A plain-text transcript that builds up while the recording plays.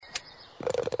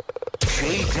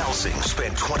Jay Delsing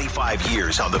spent 25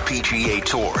 years on the PGA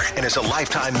Tour and is a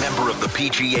lifetime member of the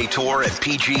PGA Tour and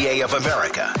PGA of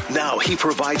America. Now he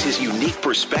provides his unique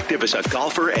perspective as a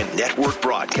golfer and network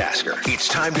broadcaster. It's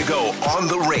time to go on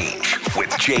the range with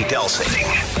Jay Delsing.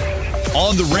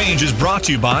 On the Range is brought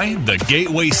to you by the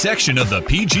Gateway section of the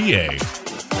PGA.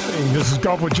 Hey, this is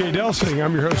Golf with Jay Delsing.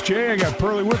 I'm your host, Jay. I got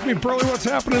Pearlie with me. Pearlie, what's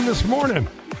happening this morning?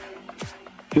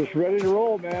 Just ready to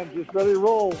roll, man. Just ready to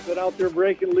roll. Been out there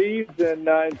breaking leaves and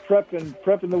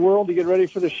prepping the world to get ready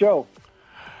for the show.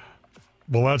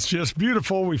 Well, that's just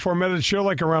beautiful. We formatted the show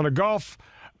like a round of golf.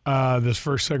 This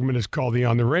first segment is called the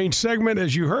On the Range segment,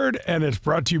 as you heard, and it's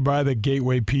brought to you by the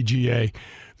Gateway PGA.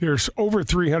 There's over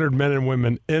 300 men and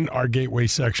women in our Gateway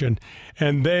section,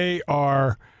 and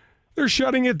they're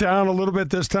shutting it down a little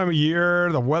bit this time of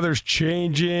year. The weather's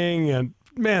changing, and,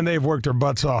 man, they've worked their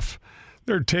butts off.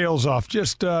 Their tails off,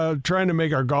 just trying to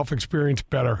make our golf experience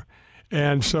better.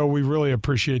 And so we really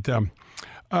appreciate them.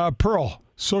 Pearl,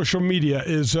 social media,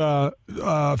 is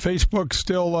Facebook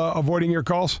still avoiding your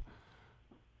calls?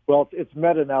 Well, it's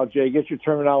Meta now, Jay. Get your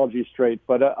terminology straight.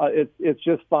 But it's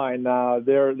just fine.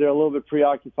 They're a little bit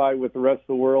preoccupied with the rest of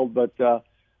the world, but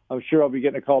I'm sure I'll be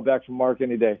getting a call back from Mark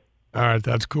any day. All right,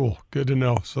 that's cool. Good to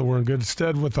know. So we're in good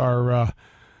stead with our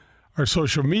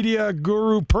social media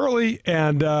guru, Pearlie,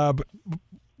 and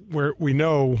we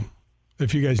know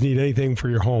if you guys need anything for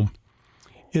your home,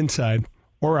 inside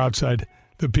or outside,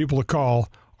 the people to call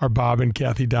are Bob and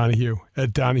Kathy Donahue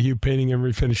at Donahue Painting and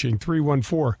Refinishing,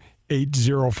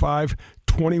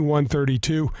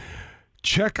 314-805-2132.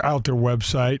 Check out their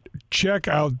website. Check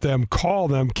out them. Call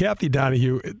them. Kathy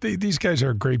Donahue. These guys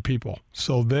are great people,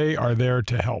 so they are there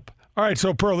to help. All right,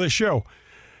 so Pearl, this show.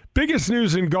 Biggest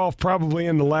news in golf probably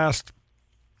in the last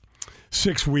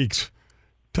 6 weeks.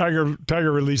 Tiger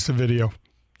released a video.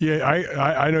 Yeah,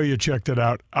 I know you checked it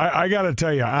out. I got to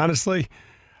tell you, honestly,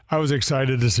 I was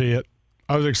excited to see it.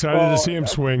 I was excited to see him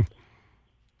swing.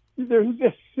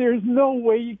 There's no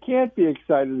way you can't be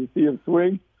excited to see him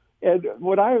swing. And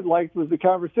what I liked was the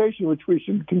conversation, which we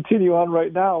should continue on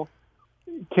right now.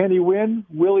 Can he win?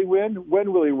 Will he win?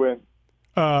 When will he win?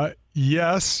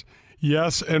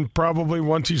 Yes, and probably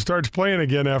once he starts playing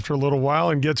again after a little while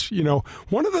and gets,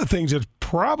 one of the things that's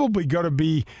probably going to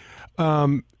be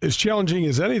as challenging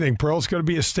as anything, Pearl, is going to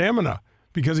be his stamina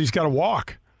because he's got to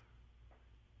walk.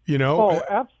 Oh,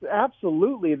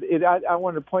 absolutely. I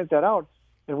wanted to point that out,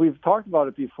 and we've talked about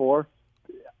it before.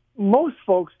 Most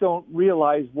folks don't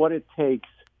realize what it takes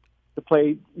to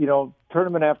play,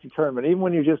 tournament after tournament, even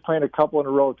when you're just playing a couple in a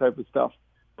row type of stuff.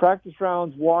 Practice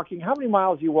rounds, walking. How many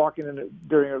miles are you walking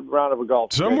during a round of a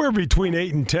golf? Somewhere between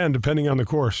 8 and 10, depending on the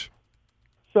course.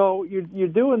 So you're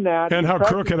doing that. And how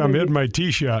crooked I'm hitting my tee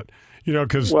shot,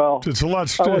 because it's a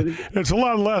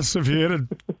lot less if you hit it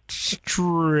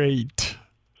straight.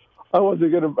 I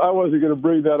wasn't gonna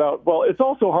bring that out. Well, it's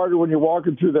also harder when you're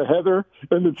walking through the heather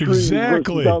and the trees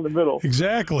exactly down the middle.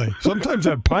 Exactly. Sometimes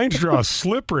that pine straw is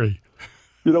slippery.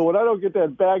 When I don't get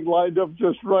that bag lined up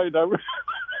just right,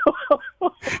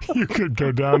 you could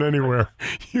go down anywhere.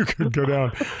 You could go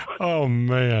down. Oh,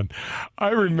 man. I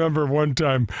remember one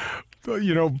time,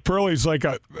 Pearlie's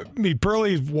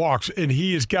Pearlie walks, and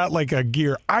he has got like a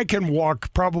gear. I can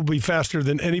walk probably faster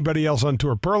than anybody else on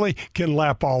tour. Pearlie can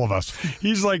lap all of us.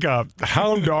 He's like a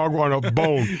hound dog on a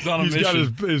bone. He's on a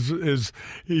mission.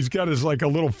 He's got his like a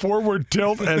little forward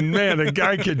tilt, and man, the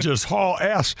guy can just haul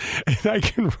ass. And I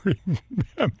can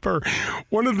remember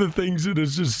one of the things that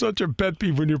is just such a pet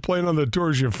peeve when you're playing on the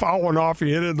tours, you're fouling off, you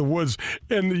hit it in the woods,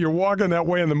 and you're walking that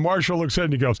way, and the marshal looks at it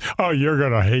and he goes, "Oh, you're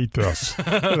gonna hate this."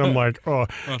 And I'm like, so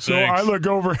thanks. I look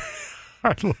over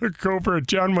at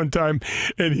John one time,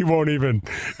 and he won't even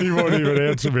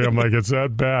answer me. I'm like, "It's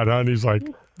that bad, huh?" And he's like,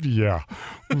 "Yeah,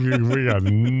 we got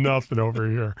nothing over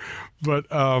here." But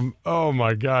oh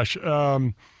my gosh,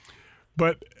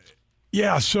 but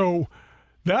yeah, so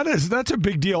that's a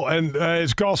big deal. And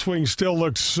his golf swing still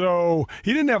looks so.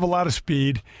 He didn't have a lot of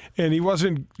speed, and he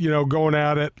wasn't going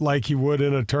at it like he would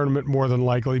in a tournament more than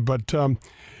likely. But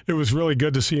it was really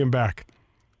good to see him back.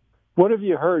 What have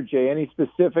you heard, Jay? Any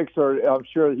specifics? Or I'm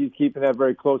sure he's keeping that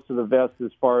very close to the vest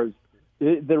as far as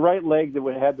the right leg that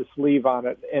had the sleeve on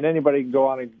it. And anybody can go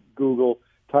on and Google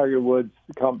Tiger Woods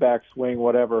comeback swing,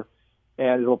 whatever,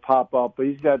 and it'll pop up. But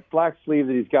he's got black sleeve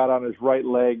that he's got on his right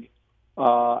leg.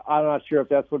 I'm not sure if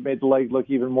that's what made the leg look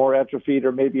even more atrophied,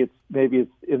 or maybe it's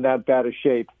in that bad a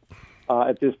shape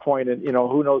at this point. And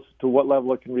who knows to what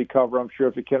level it can recover. I'm sure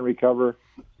if it can recover,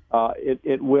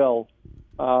 it will.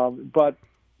 But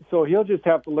so he'll just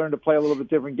have to learn to play a little bit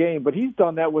different game. But he's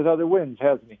done that with other wins,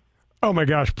 hasn't he? Oh, my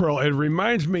gosh, Pearl, it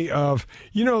reminds me of,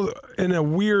 in a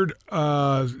weird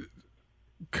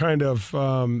kind of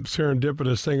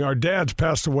serendipitous thing. Our dads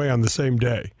passed away on the same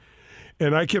day.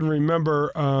 And I can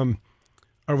remember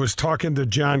I was talking to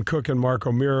John Cook and Mark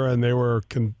O'Meara, and they were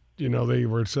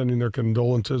sending their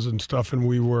condolences and stuff, and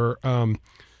we were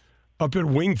up at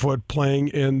Winged Foot playing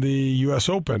in the U.S.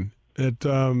 Open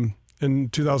in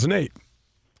 2008.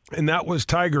 And that was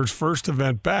Tiger's first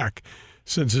event back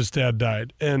since his dad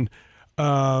died. And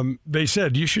they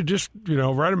said, you should just,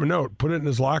 write him a note, put it in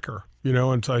his locker,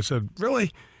 And so I said,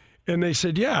 really? And they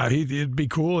said, yeah, it'd be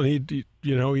cool, and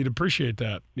he'd appreciate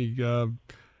that.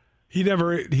 He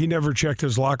never checked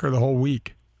his locker the whole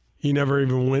week. He never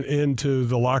even went into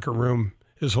the locker room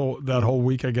that whole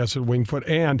week, I guess, at Winged Foot.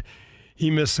 And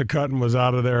he missed the cut and was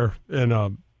out of there in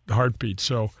a heartbeat.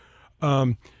 So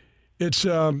it's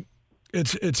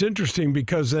interesting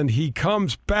because then he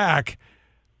comes back,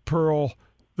 Pearl.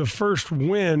 The first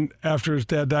win after his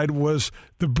dad died was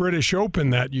the British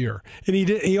Open that year. And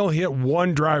he only hit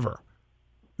one driver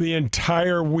the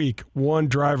entire week, one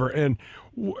driver. And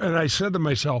I said to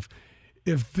myself,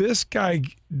 if this guy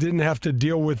didn't have to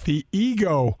deal with the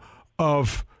ego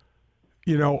of,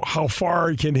 how far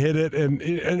he can hit it,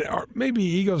 and maybe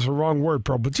ego's the wrong word,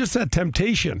 Pearl, but just that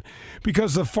temptation.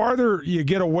 Because the farther you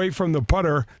get away from the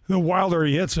putter, the wilder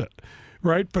he hits it,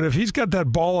 right? But if he's got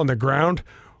that ball on the ground,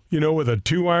 with a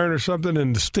 2-iron or something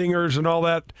and the stingers and all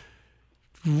that,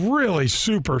 really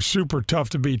super, super tough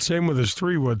to beat. Same with his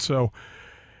 3-wood. So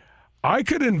I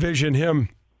could envision him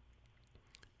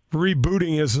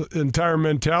rebooting his entire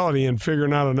mentality and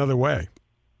figuring out another way.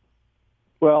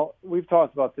 Well, we've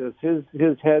talked about this. His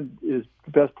head is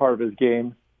the best part of his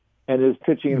game, and his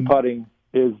pitching and putting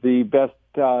is the best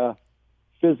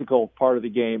physical part of the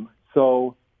game.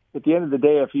 So at the end of the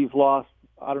day, if he's lost,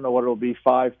 I don't know what it'll be,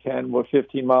 5, 10,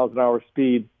 15 miles an hour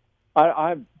speed,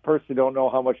 I personally don't know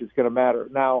how much it's going to matter.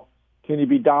 Now, can you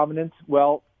be dominant?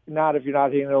 Well, not if you're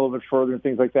not hitting it a little bit further and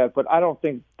things like that. But I don't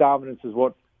think dominance is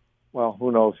what, well,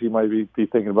 who knows? He might be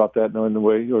thinking about that, knowing the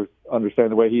way or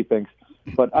understanding the way he thinks.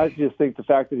 But I just think the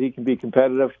fact that he can be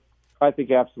competitive, I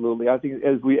think absolutely. I think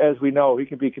as we know, he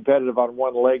can be competitive on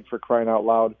one leg, for crying out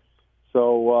loud.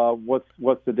 So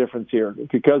what's the difference here?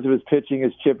 Because of his pitching,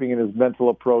 his chipping, and his mental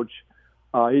approach,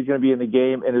 he's going to be in the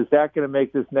game. And is that going to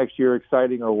make this next year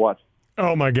exciting or what?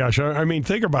 Oh, my gosh. I mean,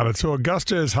 think about it. So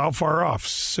Augusta is how far off?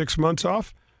 6 months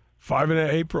off? 5 in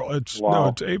April. No,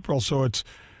 it's April. So it's,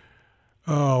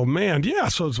 oh, man. Yeah,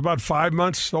 so it's about 5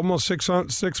 months, almost 6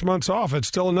 months off. It's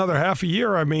still another half a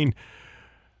year. I mean,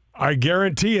 I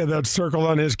guarantee you that's circled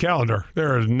on his calendar.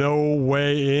 There is no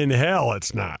way in hell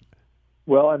it's not.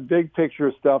 Well, and big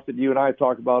picture stuff that you and I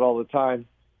talk about all the time.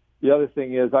 The other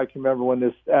thing is, I can remember when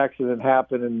this accident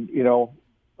happened and,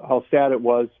 how sad it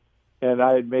was. And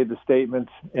I had made the statement,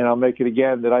 and I'll make it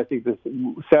again, that I think the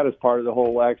saddest part of the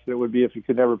whole accident would be if he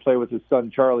could never play with his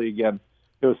son, Charlie, again.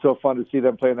 It was so fun to see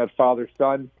them playing that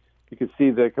father-son. You could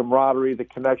see the camaraderie, the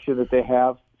connection that they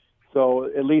have. So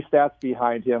at least that's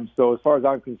behind him. So as far as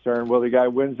I'm concerned, whether the guy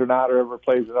wins or not or ever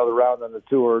plays another round on the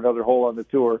tour, another hole on the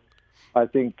tour, I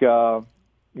think, he's going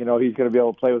to be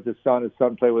able to play with his son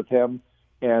play with him.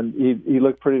 And he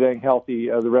looked pretty dang healthy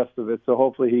the rest of it. So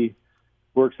hopefully he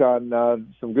works on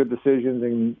some good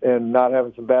decisions and not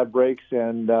having some bad breaks,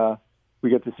 and we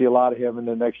get to see a lot of him in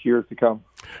the next years to come.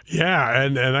 Yeah,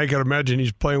 and I can imagine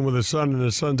he's playing with his son, and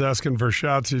his son's asking for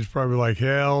shots. He's probably like,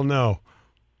 hell no,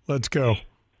 let's go.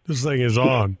 This thing is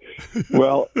on.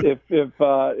 Well, if he's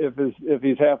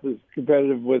half as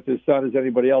competitive with his son as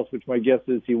anybody else, which my guess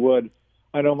is he would.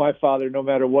 I know my father, no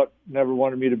matter what, never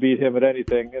wanted me to beat him at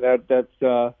anything, and that's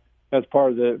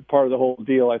part of the whole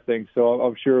deal, I think. So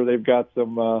I'm sure they've got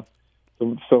some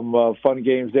fun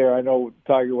games there. I know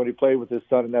Tiger, when he played with his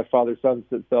son and that father-son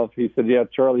stuff, he said, "Yeah,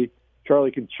 Charlie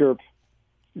can chirp.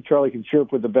 Charlie can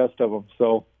chirp with the best of them."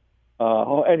 So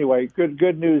anyway,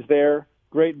 good news there.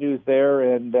 Great news there,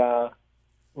 and to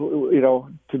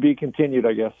be continued,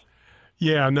 I guess.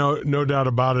 Yeah, no doubt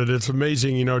about it. It's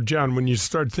amazing, John, when you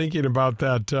start thinking about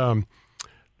that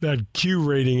Q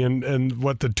rating and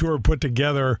what the tour put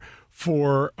together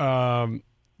for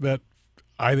that.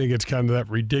 I think it's kind of that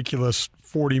ridiculous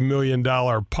 $40 million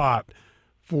pot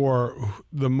for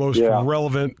the most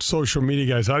relevant social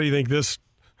media guys. How do you think just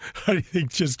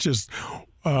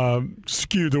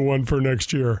skew the one for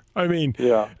next year? I mean,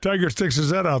 Tiger sticks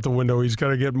his head out the window. He's got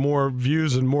to get more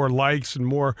views and more likes and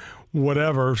more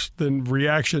whatever than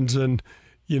reactions and,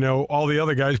 all the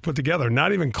other guys put together.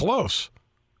 Not even close.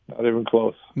 Not even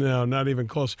close. No, not even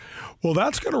close. Well,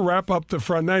 that's going to wrap up the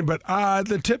front nine, but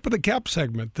the tip of the cap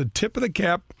segment. The tip of the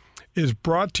cap is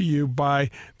brought to you by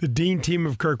the Dean team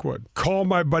of Kirkwood. Call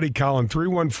my buddy Colin,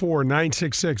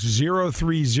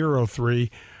 314-966-0303.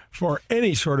 for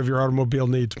any sort of your automobile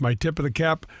needs. My tip of the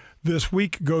cap this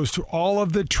week goes to all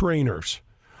of the trainers,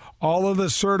 all of the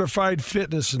certified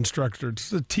fitness instructors,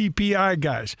 the TPI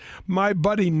guys, my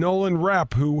buddy Nolan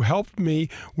Rapp, who helped me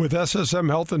with SSM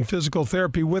Health and Physical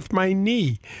Therapy with my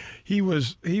knee. He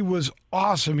was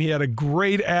awesome. He had a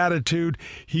great attitude.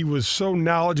 He was so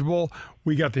knowledgeable.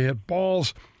 We got to hit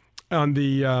balls on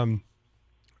the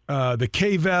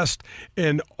K-Vest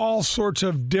and all sorts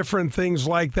of different things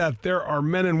like that. There are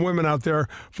men and women out there,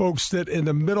 folks, that in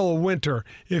the middle of winter,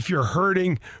 if you're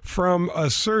hurting from a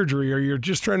surgery or you're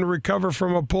just trying to recover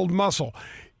from a pulled muscle,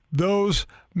 those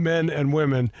men and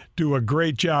women do a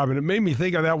great job. And it made me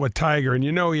think of that with Tiger. And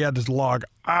he had to log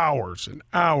hours and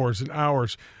hours and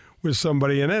hours with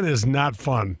somebody, and it is not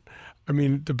fun. I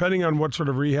mean, depending on what sort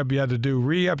of rehab you had to do,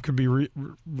 rehab could be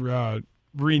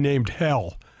renamed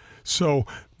hell. So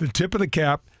the tip of the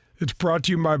cap, it's brought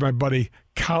to you by my buddy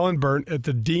Colin Burnt at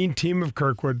the Dean Team of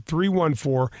Kirkwood,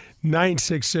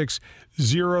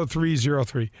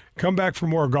 314-966-0303. Come back for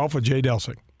more Golf with Jay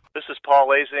Delsing. This is Paul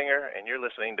Azinger, and you're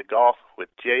listening to Golf with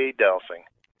Jay Delsing.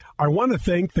 I want to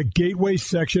thank the Gateway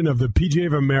section of the PGA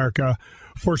of America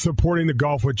for supporting the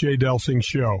Golf with Jay Delsing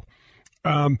show.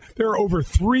 There are over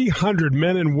 300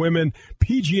 men and women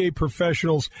PGA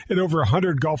professionals at over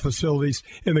 100 golf facilities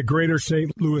in the greater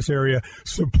St. Louis area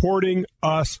supporting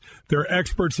us. They're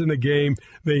experts in the game.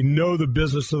 They know the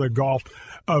business of golf.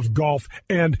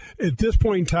 And at this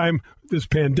point in time, this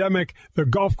pandemic, the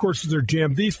golf courses are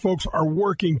jammed. These folks are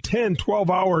working 10,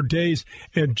 12-hour days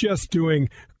and just doing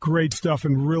great stuff,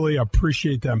 and really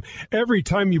appreciate them. Every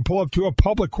time you pull up to a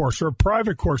public course or a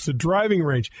private course, a driving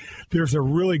range, there's a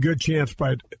really good chance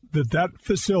that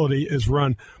facility is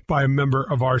run by a member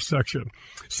of our section.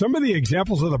 Some of the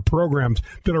examples of the programs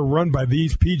that are run by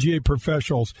these PGA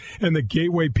professionals and the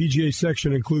Gateway PGA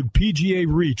section include PGA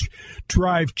Reach,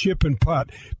 Drive, Chip and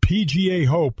Putt, PGA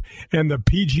Hope, and the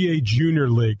PGA Junior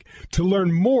League. To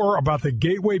learn more about the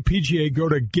Gateway PGA, go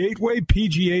to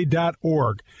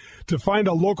gatewaypga.org. To find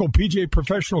a local PGA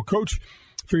professional coach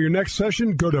for your next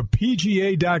session, go to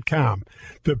PGA.com.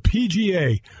 The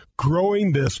PGA,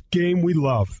 growing this game we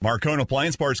love. Marcone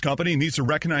Appliance Parts Company needs to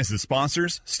recognize the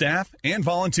sponsors, staff, and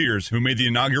volunteers who made the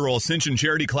inaugural Ascension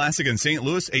Charity Classic in St.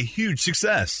 Louis a huge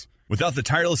success. Without the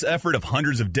tireless effort of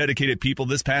hundreds of dedicated people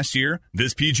this past year,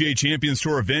 this PGA Champions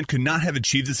Tour event could not have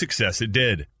achieved the success it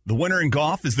did. The winner in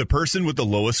golf is the person with the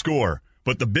lowest score.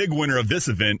 But the big winner of this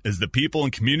event is the people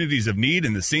and communities of need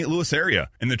in the St. Louis area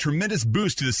and the tremendous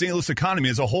boost to the St. Louis economy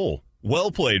as a whole.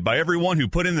 Well played by everyone who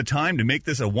put in the time to make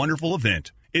this a wonderful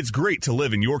event. It's great to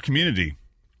live in your community.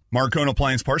 Marcone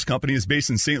Appliance Parts Company is based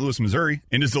in St. Louis, Missouri,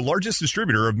 and is the largest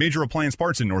distributor of major appliance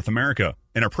parts in North America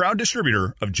and a proud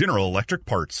distributor of General Electric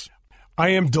parts. I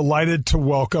am delighted to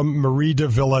welcome Marie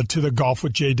Davila to the Golf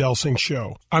with Jay Delsing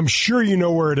show. I'm sure you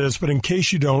know where it is, but in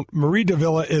case you don't, Marie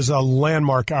Davila is a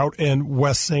landmark out in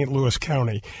West St. Louis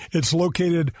County. It's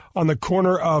located on the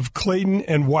corner of Clayton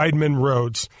and Weidman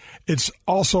Roads. It's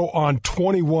also on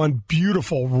 21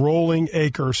 beautiful rolling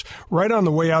acres right on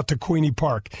the way out to Queenie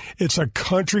Park. It's a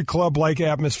country club-like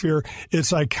atmosphere.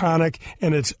 It's iconic,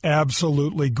 and it's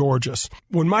absolutely gorgeous.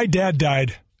 When my dad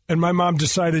died and my mom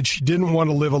decided she didn't want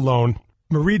to live alone,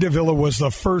 Marie Davila was the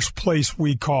first place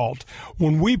we called.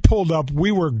 When we pulled up,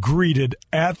 we were greeted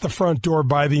at the front door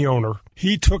by the owner.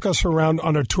 He took us around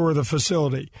on a tour of the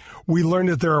facility. We learned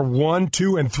that there are 1,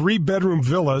 2, and 3-bedroom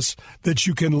villas that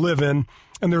you can live in,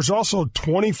 and there's also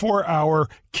 24-hour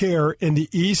care in the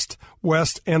East,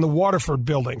 West, and the Waterford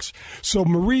buildings. So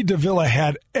Marie Davila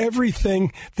had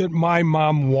everything that my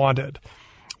mom wanted.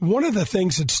 One of the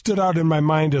things that stood out in my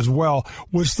mind as well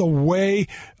was the way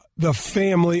the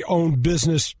family-owned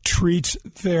business treats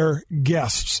their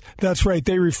guests. That's right,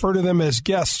 they refer to them as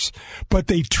guests, but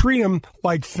they treat them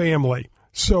like family.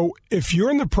 So if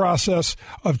you're in the process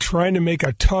of trying to make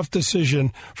a tough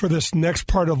decision for this next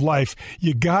part of life,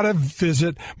 you got to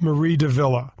visit Marie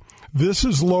Davila. This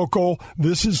is local,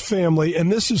 this is family,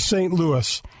 and this is St.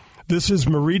 Louis. This is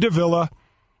Marie Davila.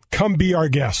 Come be our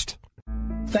guest.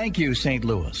 Thank you, St.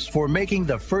 Louis, for making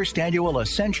the first annual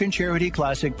Ascension Charity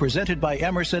Classic presented by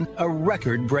Emerson a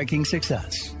record-breaking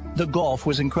success. The golf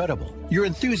was incredible, your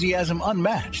enthusiasm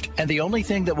unmatched, and the only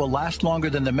thing that will last longer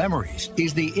than the memories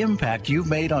is the impact you've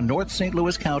made on North St.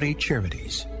 Louis County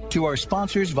charities. To our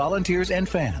sponsors, volunteers, and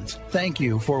fans, thank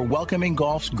you for welcoming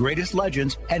golf's greatest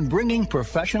legends and bringing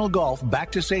professional golf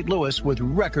back to St. Louis with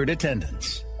record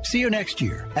attendance. See you next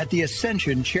year at the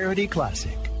Ascension Charity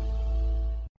Classic.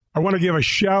 I want to give a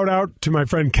shout out to my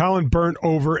friend Colin Burnt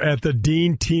over at the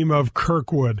Dean Team of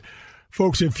Kirkwood.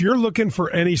 Folks, if you're looking for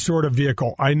any sort of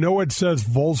vehicle, I know it says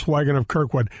Volkswagen of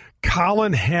Kirkwood.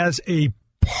 Colin has a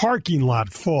parking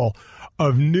lot full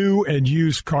of new and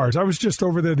used cars. I was just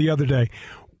over there the other day.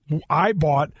 I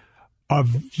bought a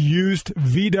used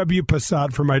VW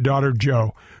Passat for my daughter,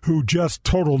 Jo, who just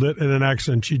totaled it in an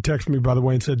accident. She texted me, by the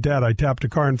way, and said, Dad, I tapped a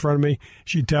car in front of me.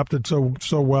 She tapped it so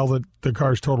well that the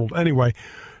car's totaled. Anyway,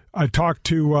 I talked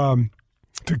to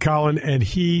Colin, and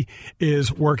he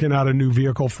is working out a new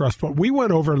vehicle for us. But we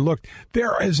went over and looked.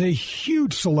 There is a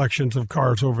huge selection of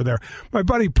cars over there. My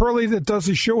buddy Pearlie that does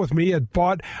the show with me had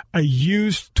bought a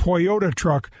used Toyota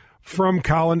truck from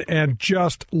Colin and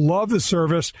just loved the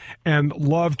service and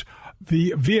loved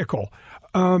the vehicle.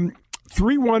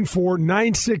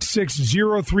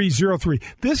 314-966-0303.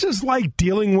 This is like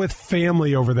dealing with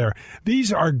family over there.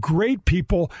 These are great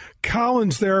people.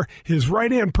 Colin's there. His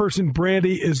right-hand person,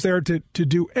 Brandy, is there to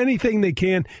do anything they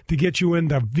can to get you in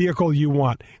the vehicle you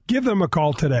want. Give them a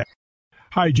call today.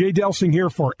 Hi, Jay Delsing here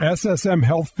for SSM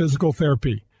Health Physical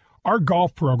Therapy. Our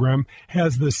golf program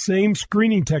has the same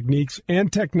screening techniques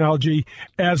and technology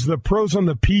as the pros on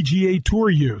the PGA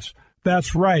Tour use.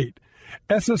 That's right.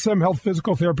 SSM Health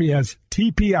Physical Therapy has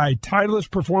TPI,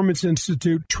 Titleist Performance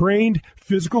Institute, trained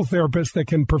physical therapists that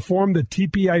can perform the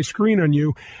TPI screen on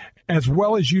you, as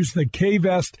well as use the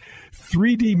K-Vest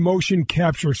 3D motion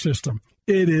capture system.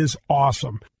 It is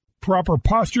awesome. Proper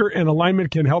posture and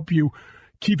alignment can help you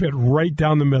keep it right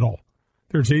down the middle.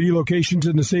 There's 80 locations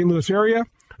in the St. Louis area.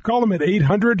 Call them at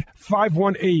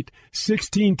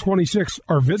 800-518-1626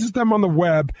 or visit them on the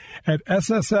web at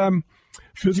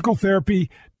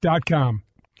ssmphysicaltherapy.com.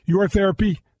 Your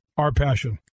therapy, our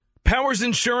passion. Powers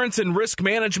Insurance and Risk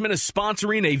Management is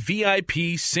sponsoring a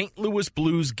VIP St. Louis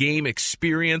Blues game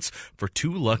experience for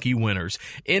 2 lucky winners.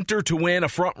 Enter to win a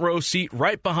front row seat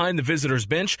right behind the visitors'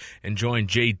 bench and join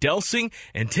Jay Delsing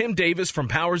and Tim Davis from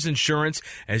Powers Insurance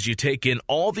as you take in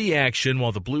all the action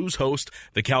while the Blues host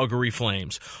the Calgary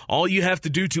Flames. All you have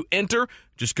to do to enter,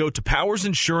 just go to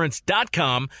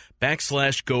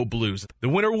powersinsurance.com/Go Blues. The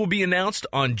winner will be announced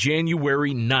on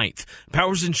January 9th.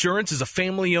 Powers Insurance is a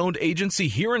family-owned agency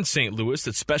here in St. Louis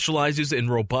that specializes in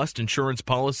robust insurance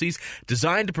policies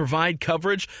designed to provide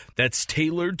coverage that's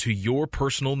tailored to your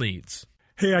personal needs.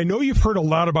 Hey, I know you've heard a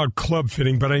lot about club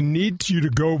fitting, but I need you to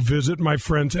go visit my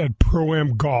friends at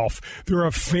Pro-Am Golf. They're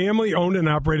a family-owned and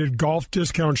operated golf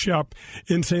discount shop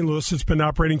in St. Louis that's been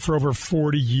operating for over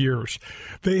 40 years.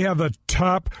 They have a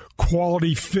top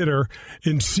quality fitter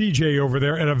in CJ over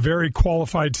there and a very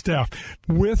qualified staff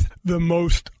with the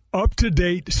most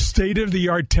up-to-date,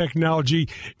 state-of-the-art technology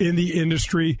in the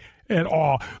industry at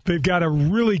all. They've got a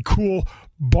really cool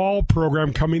ball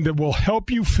program coming that will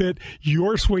help you fit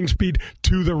your swing speed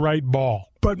to the right ball.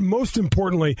 But most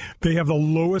importantly, they have the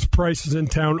lowest prices in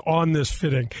town on this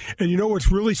fitting. And you know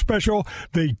what's really special?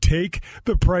 They take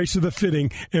the price of the fitting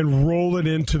and roll it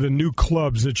into the new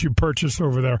clubs that you purchase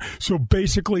over there. So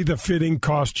basically, the fitting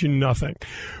costs you nothing.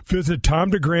 Visit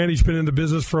Tom DeGrand. He's been in the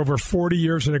business for over 40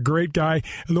 years and a great guy.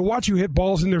 And they'll watch you hit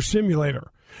balls in their simulator.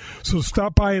 So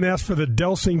stop by and ask for the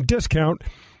Delsing discount,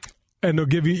 and they'll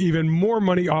give you even more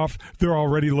money off their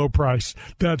already low price.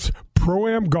 That's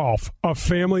Pro-Am Golf, a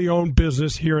family-owned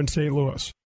business here in St.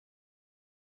 Louis.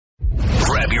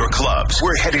 Grab your clubs.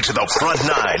 We're headed to the front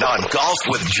 9 on Golf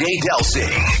with Jay Delsing.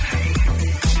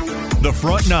 The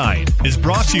Front 9 is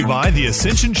brought to you by the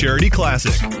Ascension Charity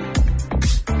Classic.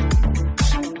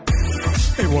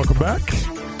 Hey, welcome back.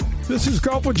 This is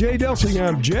Golf with Jay Delsing.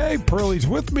 I'm Jay. Pearlie's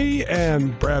with me,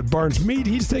 and Brad Barnes-Mead.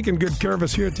 He's taking good care of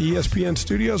us here at the ESPN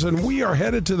studios, and we are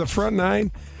headed to the front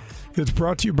 9. It's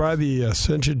brought to you by the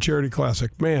Ascension Charity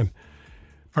Classic. Man,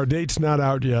 our date's not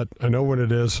out yet. I know when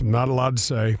it is. I'm not allowed to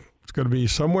say. It's going to be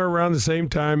somewhere around the same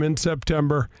time in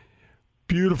September.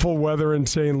 Beautiful weather in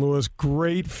St. Louis.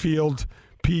 Great field.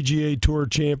 PGA Tour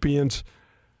champions.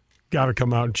 Got to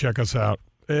come out and check us out.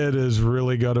 It is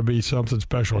really going to be something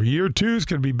special. Year 2 is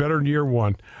going to be better than year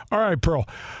 1. All right, Pearl.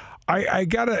 I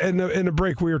got to, in the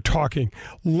break we were talking,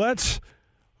 let's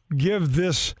give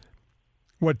this,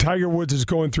 what Tiger Woods is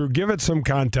going through, give it some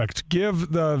context.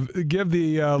 Give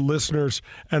the listeners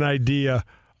an idea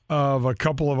of a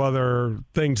couple of other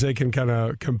things they can kind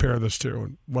of compare this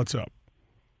to. What's up?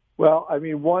 Well, I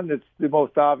mean, one that's the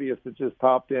most obvious that just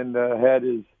popped in the head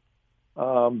is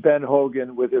Ben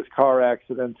Hogan with his car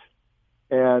accident.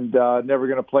 And never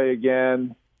going to play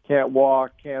again, can't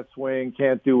walk, can't swing,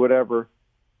 can't do whatever.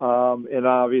 And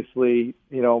obviously,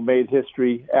 made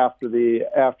history after the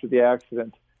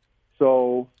accident.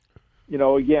 So,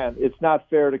 again, it's not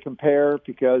fair to compare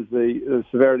because the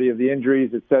severity of the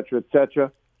injuries, et cetera,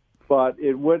 but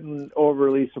it wouldn't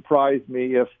overly surprise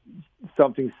me if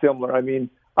something similar. I mean,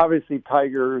 obviously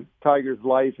Tiger's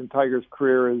life and Tiger's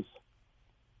career is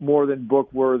more than book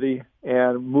worthy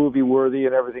and movie worthy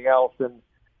and everything else. And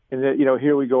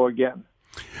here we go again.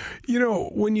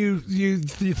 When you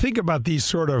think about these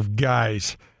sort of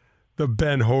guys, the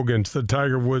Ben Hogans, the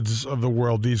Tiger Woods of the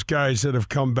world, these guys that have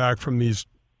come back from these,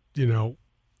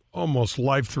 almost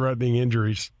life-threatening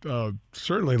injuries,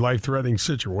 certainly life-threatening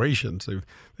situations.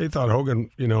 They thought Hogan,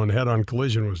 in head-on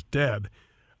collision was dead.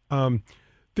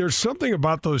 There's something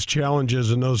about those challenges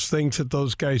and those things that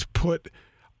those guys put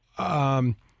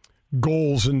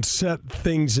goals and set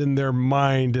things in their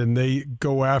mind, and they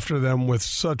go after them with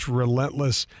such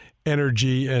relentless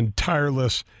energy and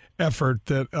tireless effort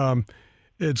that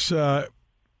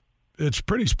it's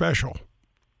pretty special.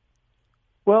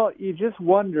 Well, you just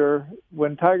wonder,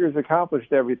 when Tiger's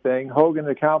accomplished everything, Hogan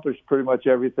accomplished pretty much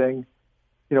everything,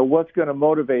 what's going to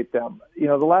motivate them?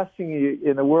 The last thing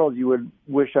in the world you would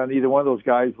wish on either one of those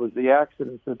guys was the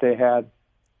accidents that they had,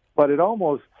 but it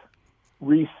almost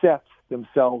reset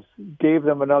themselves, gave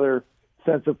them another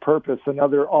sense of purpose,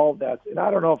 another all that. And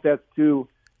I don't know if that's too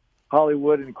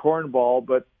Hollywood and cornball,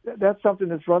 but that's something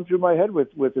that's run through my head with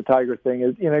the Tiger thing.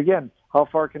 Is, again, how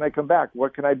far can I come back?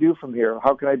 What can I do from here?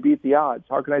 How can I beat the odds?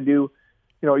 How can I do,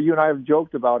 you and I have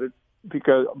joked about it,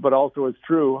 but also it's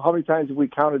true. How many times have we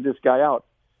counted this guy out?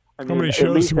 I mean, how many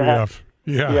shows do we have?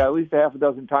 Yeah, at least a half a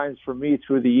dozen times for me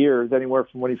through the years, anywhere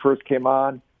from when he first came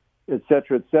on, et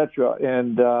cetera, et cetera.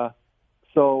 And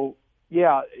so,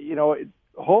 yeah,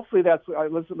 hopefully that's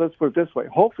let's put it this way.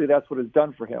 Hopefully that's what it's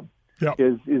done for him. Yep.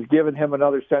 Is given him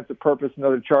another sense of purpose,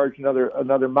 another charge,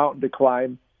 another mountain to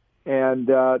climb, and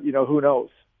who knows?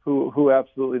 Who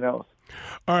absolutely knows?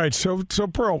 All right, so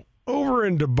Pearl, over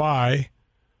in Dubai,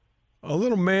 a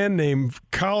little man named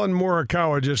Colin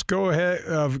Morikawa just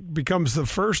becomes the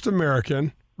first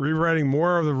American, rewriting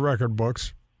more of the record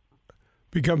books,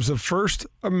 becomes the first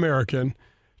American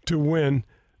to win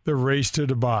the Race to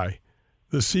Dubai,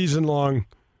 the season-long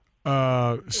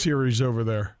series over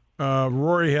there.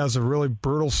 Rory has a really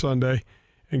brutal Sunday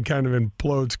and kind of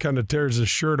implodes, kind of tears his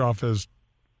shirt off his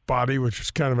body, which is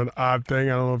kind of an odd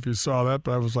thing. I don't know if you saw that,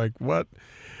 but I was like, what?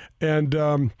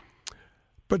 And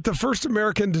but the first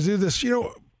American to do this,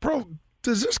 Pearl,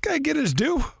 does this guy get his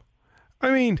due?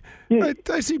 I mean, yeah.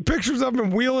 I see pictures of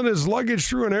him wheeling his luggage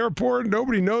through an airport.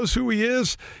 Nobody knows who he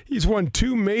is. He's won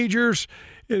 2 majors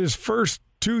in his first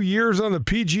 2 years on the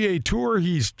PGA Tour.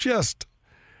 He's just,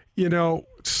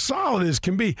 solid as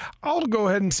can be. I'll go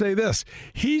ahead and say this.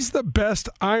 He's the best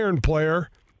iron player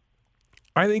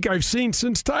I think I've seen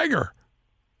since Tiger.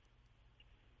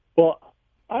 Well,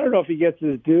 I don't know if he gets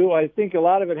his due. I think a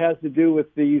lot of it has to do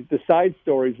with the side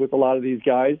stories with a lot of these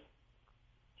guys.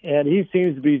 And he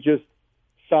seems to be just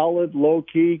solid,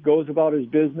 low-key, goes about his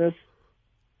business.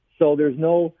 So there's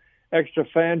no extra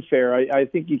fanfare. I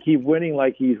think you keep winning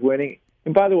like he's winning.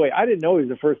 And by the way, I didn't know he was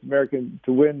the first American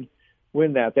to win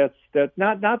that. That's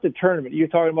not the tournament. You're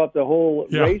talking about the whole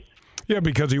race? Yeah,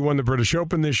 because he won the British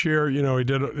Open this year. He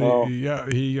did.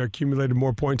 He accumulated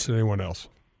more points than anyone else.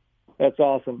 That's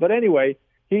awesome. But anyway,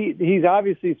 he's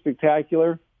obviously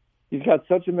spectacular. He's got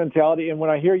such a mentality. And when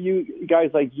I hear you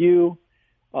guys like you,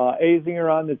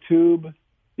 Azinger on the tube,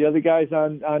 the other guys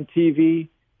on TV,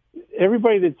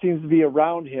 everybody that seems to be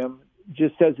around him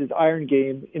just says his iron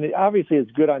game, and obviously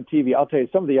it's good on TV. I'll tell you,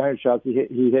 some of the iron shots he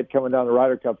hit coming down the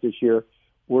Ryder Cup this year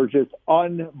were just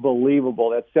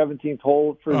unbelievable. That 17th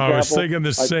hole, for example. I was thinking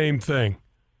the same thing.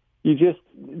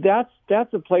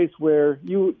 That's a place where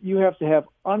you have to have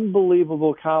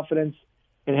unbelievable confidence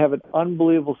and have an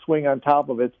unbelievable swing on top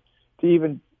of it to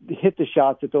even hit the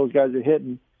shots that those guys are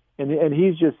hitting. And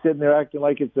he's just sitting there acting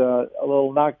like it's a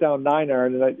little knockdown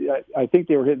 9-iron. And I think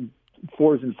they were hitting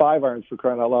 4s and 5-irons, for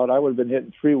crying out loud. I would have been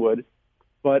hitting 3-wood.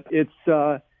 But it's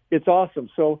awesome.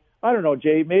 So I don't know,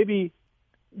 Jay, maybe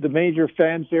the major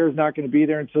fanfare is not going to be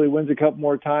there until he wins a couple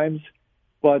more times.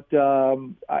 But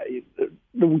the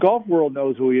golf world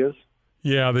knows who he is.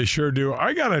 Yeah, they sure do.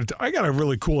 I got a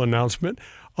really cool announcement.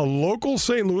 A local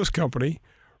St. Louis company,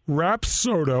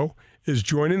 Rapsodo, is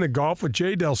joining the Golf with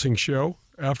Jay Delsing show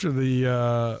after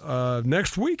the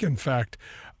next week, in fact.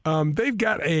 They've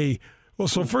got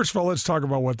so first of all, let's talk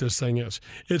about what this thing is.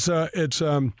 It's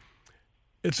a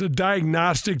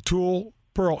diagnostic tool,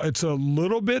 Pearl. It's a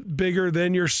little bit bigger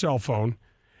than your cell phone,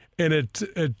 and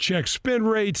it checks spin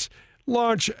rates,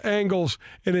 launch angles,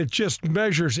 and it just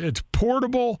measures. It's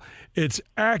portable, it's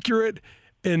accurate,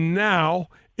 and now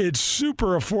it's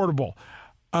super affordable.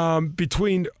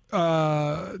 Between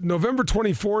November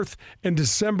 24th and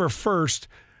December 1st,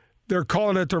 they're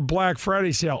calling it their Black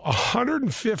Friday sale.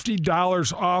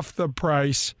 $150 off the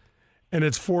price, and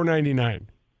it's $499.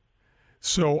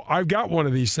 So I've got one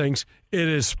of these things. It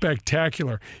is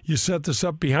spectacular. You set this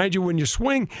up behind you when you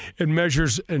swing. It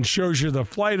measures and shows you the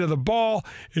flight of the ball.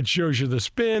 It shows you the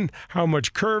spin, how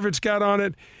much curve it's got on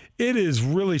it. It is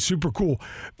really super cool.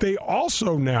 They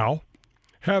also now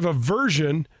have a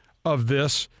version of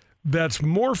this that's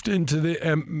morphed into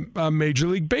the Major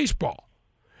League Baseball.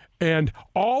 And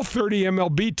all 30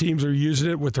 MLB teams are using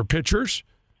it with their pitchers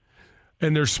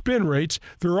and their spin rates.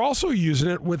 They're also using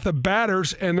it with the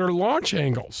batters and their launch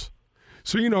angles.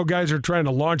 So, guys are trying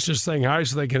to launch this thing high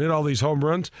so they can hit all these home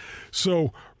runs.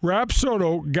 So,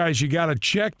 Rapsodo, guys, you got to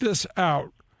check this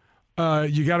out.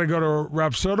 You got to go to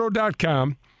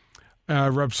Rapsodo.com,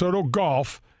 Rapsodo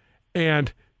Golf,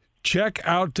 and check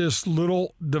out this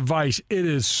little device. It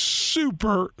is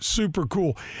super, super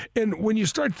cool. And when you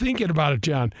start thinking about it,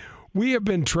 John, we have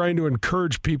been trying to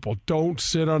encourage people, don't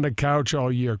sit on the couch all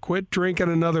year. Quit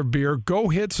drinking another beer. Go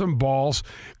hit some balls.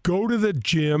 Go to the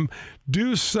gym.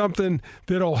 Do something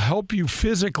that'll help you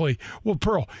physically. Well,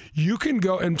 Pearl, you can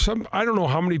go, and I don't know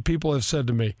how many people have said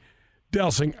to me,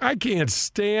 Delsing, I can't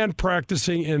stand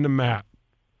practicing in the mat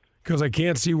because I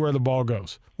can't see where the ball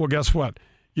goes. Well, guess what?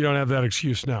 You don't have that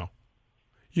excuse now.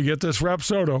 You get this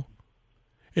Rapsodo,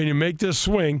 and you make this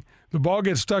swing. The ball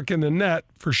gets stuck in the net,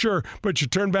 for sure, but you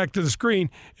turn back to the screen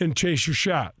and chase your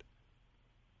shot.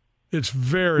 It's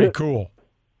very cool.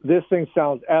 This thing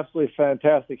sounds absolutely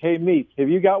fantastic. Hey, Meat, have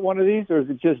you got one of these, or is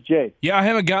it just Jay? Yeah, I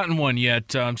haven't gotten one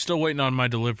yet. I'm still waiting on my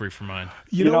delivery for mine.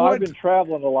 You know what? I've been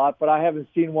traveling a lot, but I haven't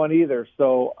seen one either.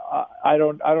 So I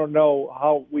don't know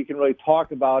how we can really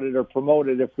talk about it or promote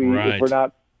it if we're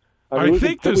not. I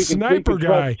think the sniper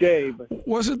guy, Jay,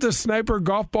 wasn't the sniper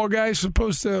golf ball guy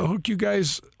supposed to hook you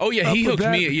guys? Oh, yeah, he hooked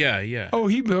me. Yeah. Oh,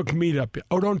 he hooked me up.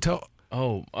 Oh, don't tell.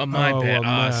 Oh, my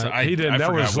bad. So he didn't.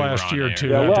 That was last year, too.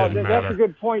 Yeah, that didn't matter. That's a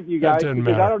good point, you guys,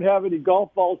 because I don't have any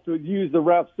golf balls to use the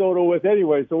Rapsodo with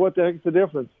anyway, so what the heck's the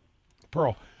difference?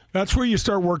 Pearl, that's where you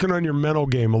start working on your mental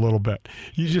game a little bit.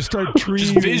 You just start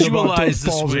treating just visualize the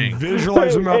balls swing. and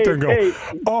visualize them out there and go,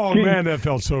 oh, man, that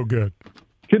felt so good.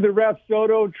 Can the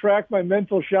Rapsodo track my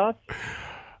mental shots?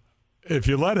 If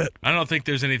you let it. I don't think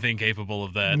there's anything capable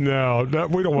of that. No,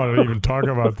 we don't want to even talk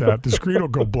about that. The screen will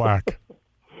go black.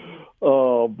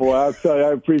 Oh, boy, I'll tell you,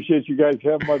 I appreciate you guys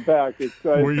having my back. We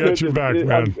got your back,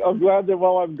 man. I'm glad that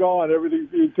while I'm gone,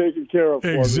 everything's being taken care of for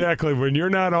Exactly. me. When you're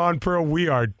not on, Pearl, we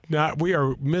are not. We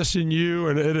are missing you,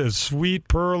 and it is sweet,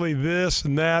 Pearly, this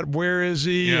and that. Where is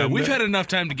he? Yeah, and we've had enough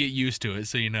time to get used to it,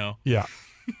 so you know. Yeah.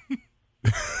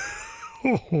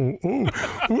 Woo!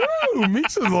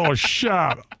 Meets a little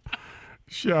shot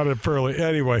at Pearly.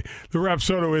 Anyway, the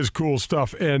Rapsodo is cool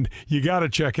stuff, and you got to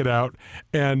check it out.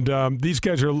 And these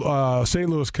guys are St.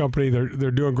 Louis company. They're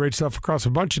doing great stuff across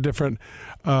a bunch of different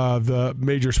the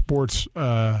major sports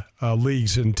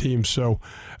leagues and teams. So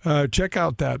check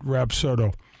out that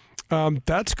Rapsodo.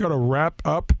 That's going to wrap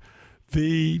up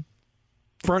the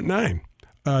front nine.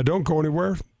 Don't go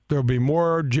anywhere. There'll be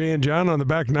more Jay and John on the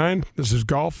back nine. This is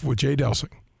Golf with Jay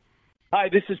Delsing. Hi,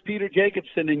 this is Peter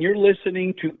Jacobson, and you're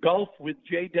listening to Golf with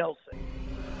Jay Delsing.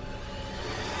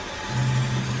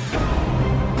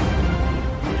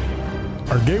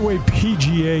 Our Gateway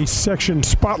PGA section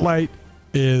spotlight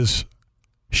is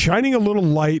shining a little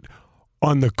light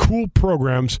on the cool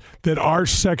programs that our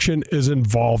section is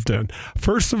involved in.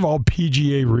 First of all,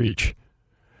 PGA Reach.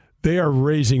 They are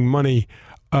raising money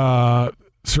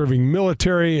serving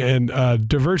military and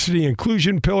diversity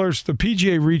inclusion pillars. The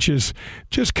PGA Reach is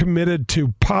just committed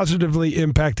to positively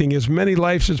impacting as many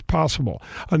lives as possible.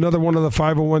 Another one of the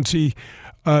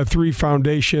 501c3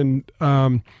 foundation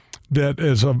that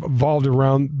is evolved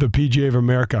around the PGA of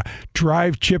America.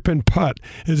 Drive, Chip, and Putt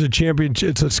is a championship.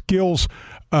 It's a skills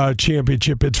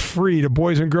championship. It's free to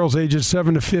boys and girls ages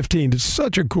 7 to 15. It's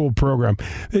such a cool program.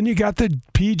 Then you got the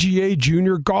PGA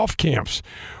Junior Golf Camps,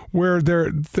 where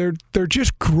they're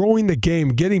just growing the game,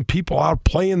 getting people out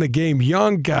playing the game,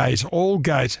 young guys, old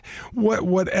guys,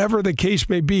 whatever the case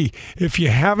may be. If you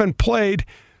haven't played,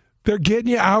 they're getting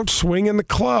you out swinging the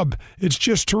club. It's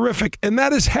just terrific. And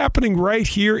that is happening right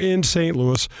here in St.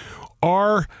 Louis.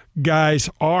 Our guys,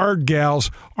 our gals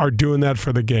are doing that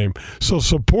for the game. So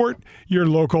support your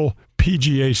local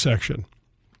PGA section.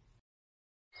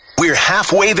 We're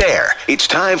halfway there. It's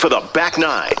time for the Back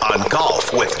Nine on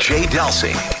Golf with Jay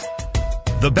Delsing.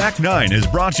 The Back Nine is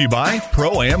brought to you by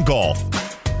Pro-Am Golf.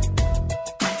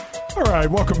 All right,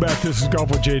 welcome back. This is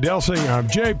Golf with Jay Delsing. I'm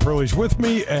Jay. Pearlie's with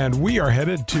me, and we are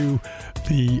headed to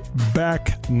the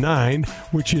Back Nine,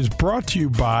 which is brought to you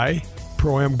by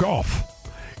Pro-Am Golf.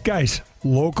 Guys,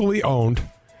 locally owned,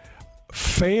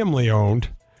 family owned.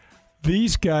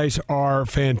 These guys are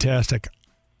fantastic.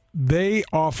 They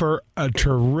offer a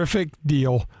terrific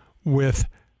deal with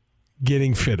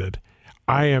getting fitted.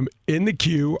 I am in the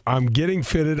queue. I'm getting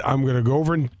fitted. I'm going to go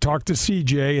over and talk to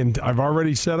CJ, and I've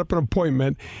already set up an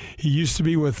appointment. He used to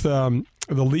be with the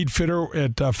lead fitter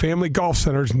at Family Golf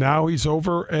Centers. Now he's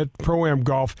over at Pro-Am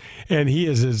Golf, and he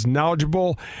is as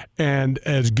knowledgeable and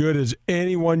as good as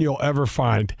anyone you'll ever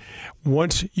find.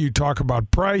 Once you talk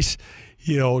about price,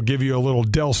 he'll give you a little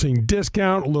Delsing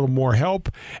discount, a little more help,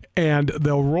 and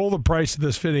they'll roll the price of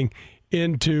this fitting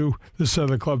into the set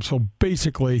of the club. So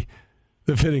basically,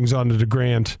 the fittings onto the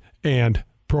Grand and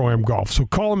Pro-Am Golf. So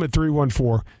call them at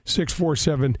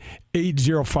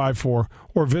 314-647-8054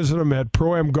 or visit them at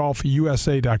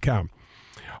proamgolfusa.com.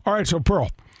 All right, so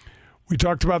Pearl, we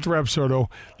talked about the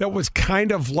Rapsodo. That was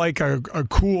kind of like a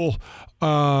cool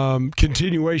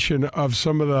continuation of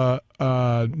some of the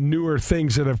newer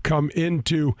things that have come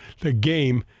into the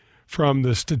game, from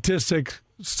the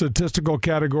statistical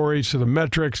categories to the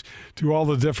metrics to all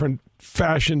the different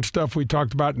fashion stuff we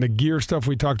talked about and the gear stuff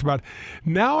we talked about.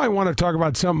 Now I want to talk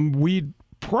about something we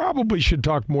probably should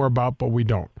talk more about, but we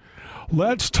don't.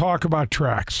 Let's talk about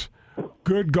tracks.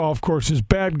 Good golf courses,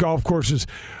 bad golf courses.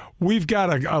 We've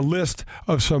got a list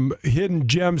of some hidden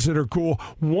gems that are cool.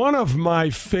 One of my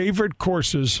favorite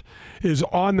courses is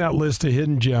on that list of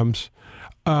hidden gems.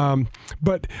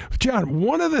 But, John,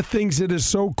 one of the things that is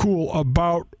so cool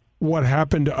about what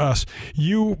happened to us,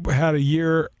 you had a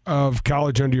year of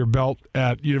college under your belt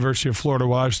at University of Florida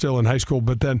while I was still in high school,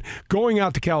 but then going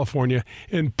out to California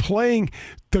and playing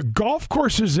the golf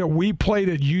courses that we played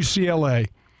at UCLA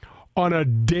on a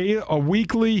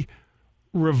weekly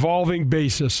revolving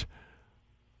basis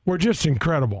were just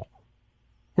incredible.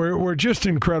 We're just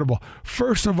incredible.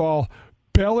 First of all,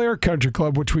 Bel Air Country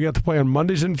Club, which we got to play on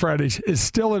Mondays and Fridays, is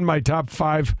still in my top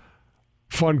 5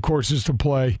 fun courses to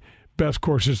play, best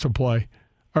courses to play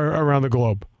around the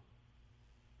globe.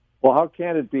 Well, how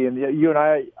can it be? And you and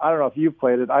I don't know if you've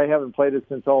played it. I haven't played it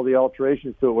since all the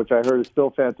alterations to it, which I heard is still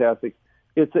fantastic.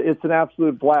 It's an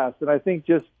absolute blast. And I think,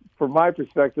 just from my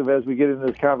perspective, as we get into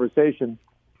this conversation,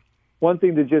 one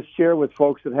thing to just share with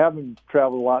folks that haven't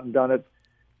traveled a lot and done it,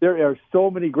 there are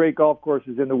so many great golf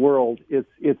courses in the world.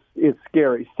 It's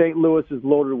scary. St. Louis is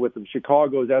loaded with them.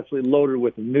 Chicago is absolutely loaded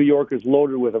with them. New York is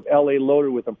loaded with them. LA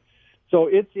loaded with them. So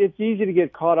it's easy to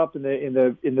get caught up in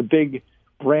the big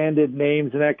branded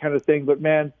names and that kind of thing. But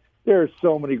man, there are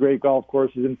so many great golf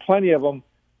courses, and plenty of them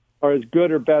are as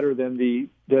good or better than the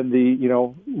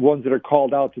ones that are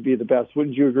called out to be the best.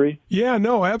 Wouldn't you agree? Yeah,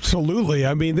 no, absolutely.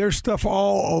 I mean, there's stuff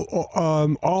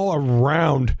all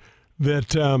around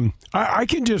that I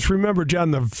can just remember,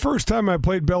 John, the first time I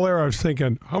played Bel Air, I was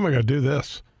thinking, how am I going to do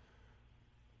this?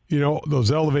 You know,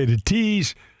 those elevated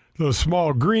tees, those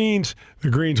small greens. The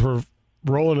greens were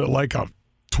rolling at like a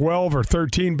 12 or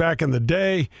 13 back in the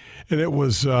day, and it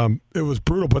was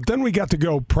brutal. But then we got to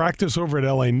go practice over at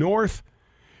LA North.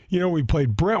 You know, we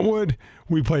played Brentwood.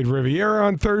 We played Riviera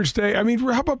on Thursday. I mean,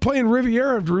 how about playing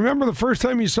Riviera? Remember the first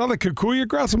time you saw the Kikuyu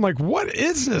grass? I'm like, what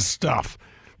is this stuff?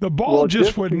 The ball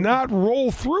just would not roll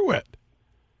through it.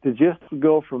 To just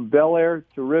go from Bel Air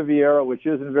to Riviera, which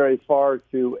isn't very far,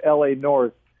 to LA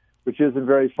North, which isn't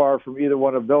very far from either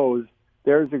one of those,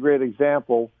 there's a great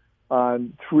example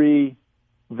on 3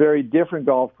 very different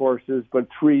golf courses, but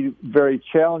 3 very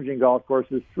challenging golf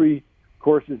courses, 3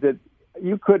 courses that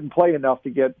you couldn't play enough to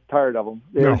get tired of them.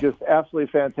 They were just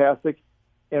absolutely fantastic.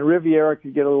 And Riviera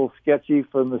could get a little sketchy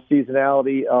from the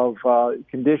seasonality of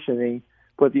conditioning,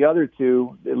 but the other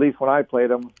 2, at least when I played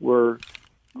them, were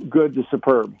good to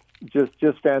superb. Just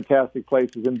fantastic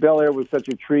places. And Bel Air was such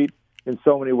a treat in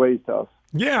so many ways to us.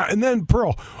 Yeah, and then,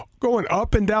 Pearl, going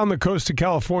up and down the coast of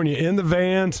California in the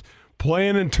vans,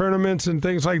 playing in tournaments and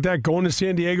things like that, going to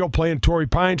San Diego, playing Torrey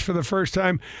Pines for the first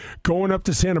time, going up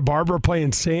to Santa Barbara,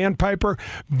 playing Sandpiper.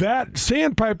 That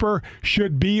Sandpiper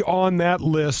should be on that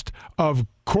list of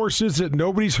courses that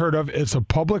nobody's heard of. It's a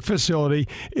public facility.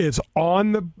 It's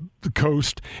on the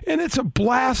coast, and it's a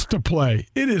blast to play.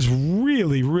 It is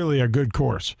really, really a good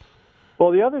course. Well,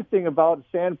 the other thing about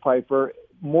Sandpiper,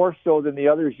 more so than the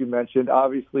others you mentioned,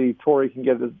 obviously Torrey can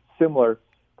get it similar,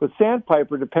 but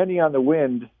Sandpiper, depending on the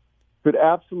wind, could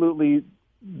absolutely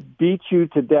beat you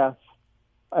to death,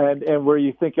 and where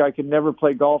you think I could never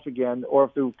play golf again, or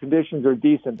if the conditions are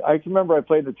decent. I can remember I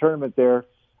played the tournament there.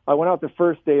 I went out the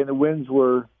first day, and the winds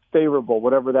were favorable,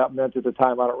 whatever that meant at the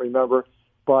time, I don't remember.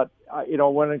 But,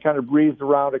 went and kind of breezed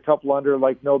around a couple under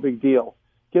like no big deal.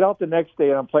 Get out the next day,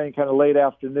 and I'm playing kind of late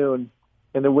afternoon,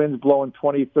 and the wind's blowing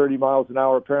 20, 30 miles an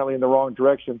hour, apparently in the wrong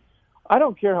direction. I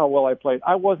don't care how well I played.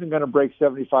 I wasn't going to break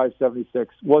 75,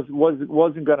 76.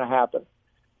 Wasn't going to happen.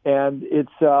 And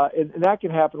it's and that can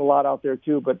happen a lot out there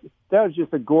too. But that was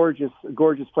just a gorgeous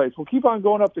place. We'll keep on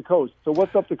going up the coast. So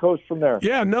what's up the coast from there?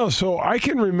 Yeah, no. So I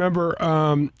can remember.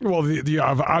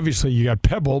 Obviously you got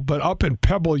Pebble, but up in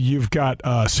Pebble you've got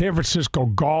San Francisco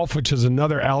Golf, which is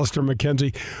another Alister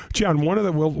McKenzie. John, one of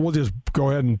the we'll just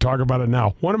go ahead and talk about it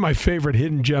now. One of my favorite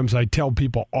hidden gems I tell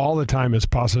people all the time is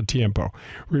Pasatiempo.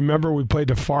 Remember, we played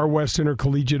the Far West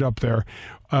Intercollegiate up there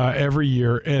every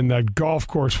year, and that golf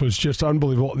course was just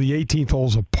unbelievable. The 18th hole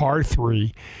is a par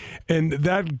 3, and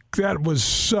that was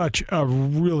such a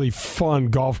really fun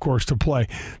golf course to play.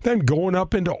 Then going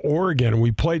up into Oregon,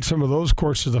 we played some of those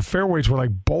courses. The fairways were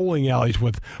like bowling alleys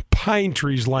with pine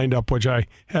trees lined up, which I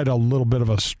had a little bit of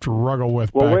a struggle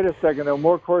with. Well, wait a second. There are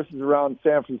more courses around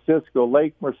San Francisco.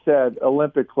 Lake Merced,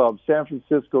 Olympic Club, San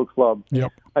Francisco Club.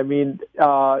 Yep. I mean,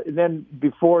 and then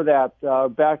before that,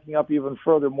 backing up even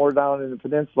further, more down in the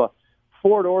peninsula,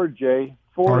 Fort Ord,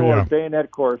 Bayonet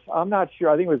course. I'm not sure.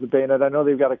 I think it was the Bayonet. I know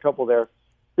they've got a couple there.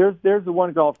 There's the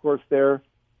one golf course there.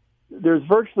 There's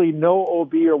virtually no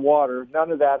OB or water,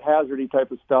 none of that hazardy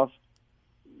type of stuff.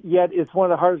 Yet it's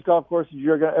one of the hardest golf courses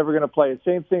you're ever going to play.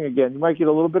 Same thing again. You might get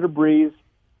a little bit of breeze.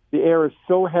 The air is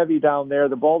so heavy down there.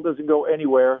 The ball doesn't go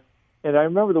anywhere. And I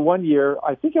remember the one year,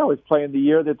 I think I was playing the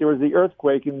year that there was the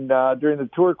earthquake during the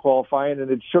tour qualifying, and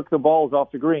it shook the balls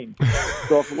off the green.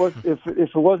 So if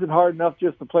it wasn't hard enough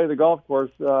just to play the golf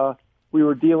course, we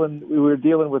were dealing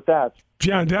with that.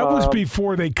 John, that was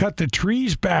before they cut the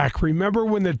trees back. Remember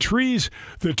when the trees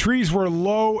were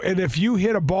low, and if you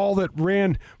hit a ball that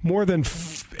ran more than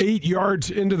 8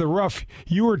 yards into the rough,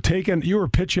 you were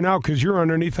pitching out because you're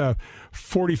underneath a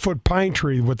 40-foot pine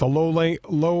tree with the low-lying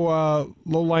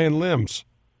limbs.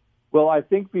 Well, I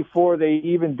think before they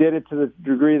even did it to the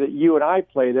degree that you and I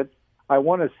played it, I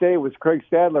want to say it was Craig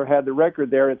Stadler had the record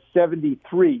there at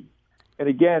 73. And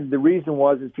again, the reason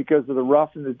is because of the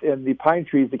rough and the pine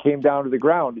trees that came down to the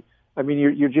ground. I mean,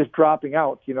 you're just dropping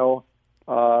out, unless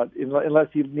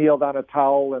you kneeled on a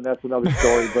towel, and that's another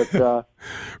story. But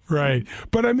right.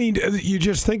 But I mean, you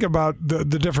just think about the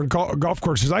different golf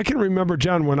courses. I can remember,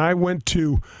 John, when I went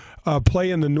to play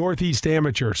in the Northeast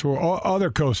Amateur, so other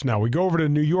coast now. We go over to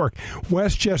New York.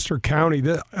 Westchester County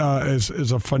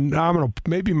is a phenomenal,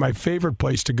 maybe my favorite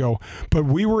place to go. But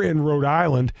we were in Rhode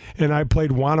Island, and I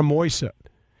played Wannamoisett.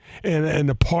 And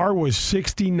the par was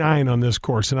 69 on this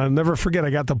course. And I'll never forget, I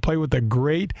got to play with the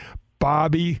great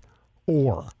Bobby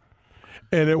Orr.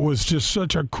 And it was just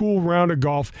such a cool round of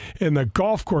golf. And the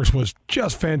golf course was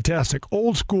just fantastic.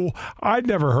 Old school. I'd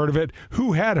never heard of it.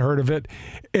 Who had heard of it?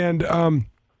 And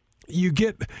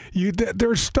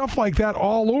there's stuff like that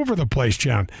all over the place,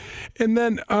 John. And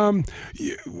then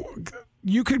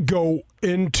you could go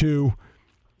into,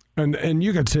 and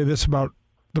you could say this about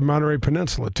the Monterey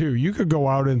Peninsula too. You could go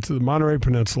out into the Monterey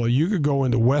Peninsula. You could go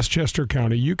into Westchester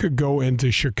County. You could go into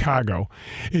Chicago,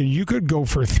 and you could go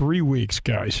for 3 weeks,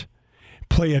 guys.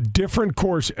 Play a different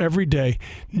course every day.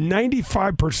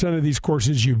 95% of these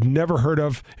courses you've never heard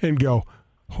of, and go,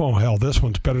 oh, hell, this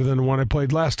one's better than the one I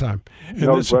played last time. And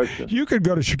no question. You could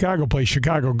go to Chicago, play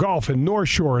Chicago Golf and North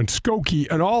Shore and Skokie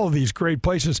and all of these great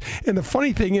places. And the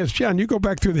funny thing is, John, you go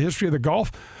back through the history of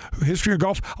golf,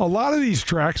 a lot of these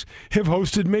tracks have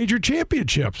hosted major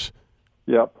championships.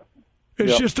 Yep.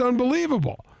 It's just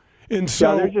unbelievable. And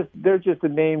so there's just a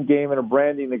name game and a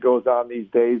branding that goes on these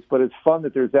days, but it's fun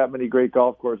that there's that many great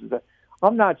golf courses.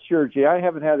 I'm not sure, Jay. I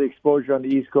haven't had the exposure on the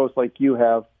East Coast like you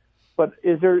have. But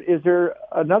is there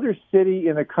another city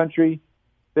in the country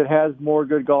that has more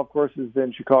good golf courses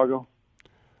than Chicago?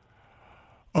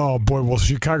 Oh boy, well,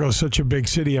 Chicago is such a big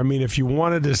city. I mean, if you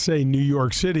wanted to say New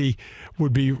York City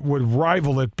would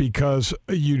rival it, because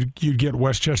you'd get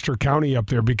Westchester County up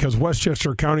there, because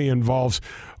Westchester County involves,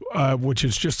 which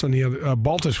is just on the other,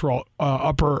 Baltusrol,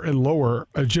 upper and lower,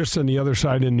 just on the other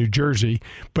side in New Jersey,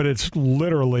 but it's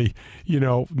literally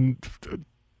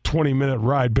 20-minute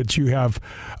ride. But you have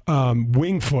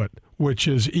Wingfoot, which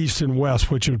is east and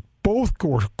west, which are both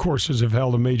courses have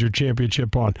held a major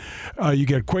championship on. You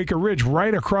get Quaker Ridge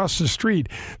right across the street.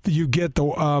 You get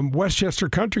the Westchester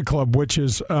Country Club, which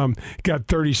is got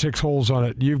 36 holes on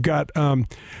it. You've got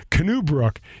Canoe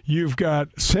Brook. You've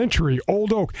got Century,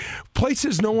 Old Oak,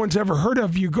 places no one's ever heard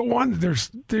of. You go on, they're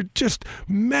just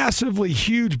massively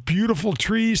huge, beautiful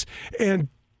trees and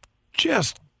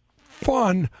just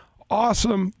fun,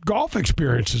 awesome golf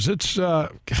experiences. It's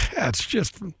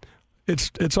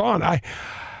on.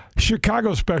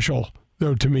 Chicago special,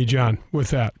 though, to me, John, with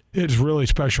that. It's really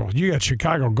special. You got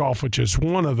Chicago Golf, which is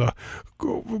one of the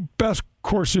best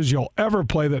courses you'll ever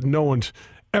play that no one's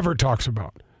ever talks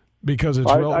about. because it's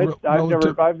I've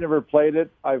never played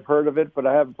it. I've heard of it, but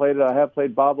I haven't played it. I have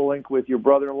played Bobolink with your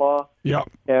brother-in-law. Yep.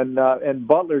 And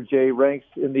Butler, Jay, ranks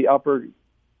in the upper,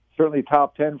 certainly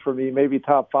top 10 for me, maybe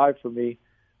top 5 for me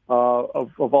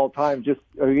of all time. Just,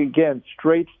 again,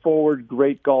 straightforward,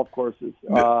 great golf courses.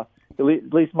 At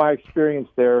least my experience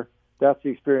there, that's the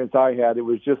experience I had. It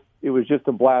was just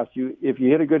a blast. If you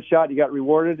hit a good shot, you got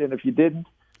rewarded, and if you didn't,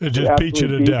 it just beat you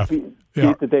to death.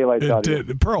 Beat the daylights out of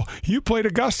you. Pearl, you played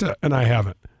Augusta, and I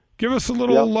haven't. Give us a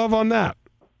little love on that.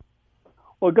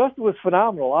 Well, Augusta was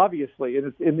phenomenal, obviously,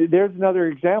 and there's another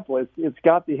example. It's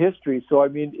got the history, so I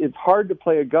mean, it's hard to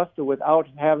play Augusta without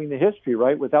having the history,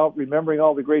 right? Without remembering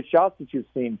all the great shots that you've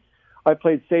seen. I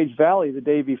played Sage Valley the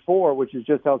day before, which is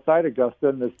just outside Augusta,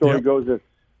 and the story goes that a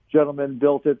gentleman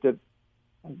built it that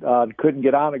couldn't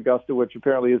get on Augusta, which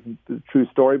apparently isn't the true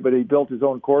story, but he built his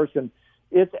own course, and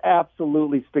it's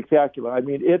absolutely spectacular. I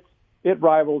mean, it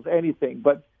rivals anything,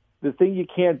 but the thing you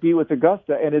can't beat with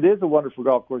Augusta, and it is a wonderful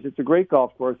golf course. It's a great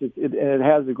golf course, and it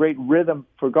has a great rhythm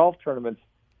for golf tournaments.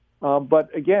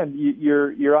 But again,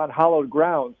 you're on hallowed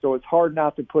ground, so it's hard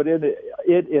not to put it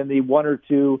in the one or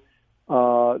two,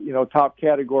 top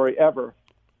category ever.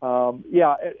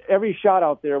 Every shot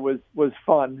out there was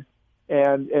fun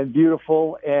and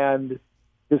beautiful and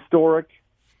historic.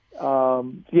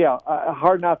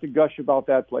 Hard not to gush about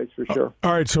that place for sure.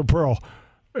 All right, so Pearl,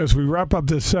 as we wrap up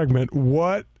this segment,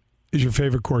 what is your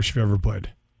favorite course you've ever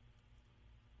played?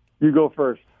 You go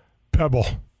first. Pebble.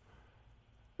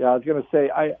 Yeah, I was going to say,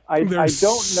 I don't know. There's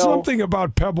something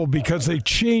about Pebble because they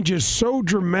change it so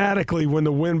dramatically when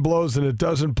the wind blows and it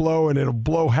doesn't blow, and it'll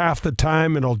blow half the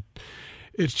time, and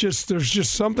there's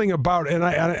just something about it.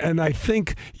 And I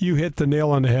think you hit the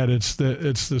nail on the head. It's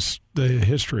the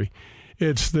history.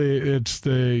 It's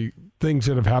the things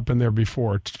that have happened there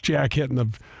before. It's Jack hitting the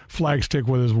flagstick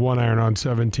with his 1-iron on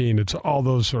 17. It's all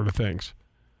those sort of things.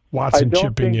 Watson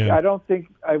chipping in. I don't think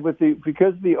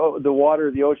because the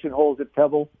water, the ocean holes at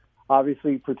Pebble,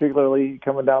 obviously, particularly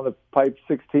coming down the pipe,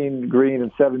 16 green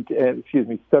and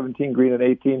 17 green and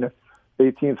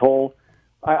 18th hole.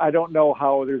 I don't know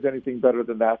how there's anything better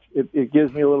than that. It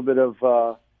gives me a little bit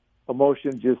of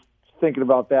emotion just thinking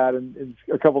about that, and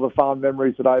a couple of the fond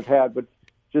memories that I've had. But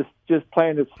just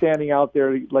playing it, standing out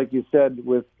there, like you said,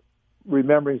 with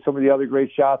remembering some of the other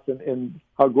great shots and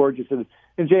how gorgeous it is.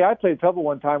 And Jay, I played Pebble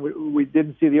one time. We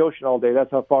didn't see the ocean all day. That's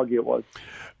how foggy it was.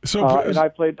 So, and I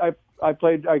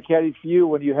caddied for you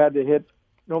when you had to hit,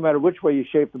 no matter which way you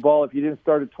shaped the ball. If you didn't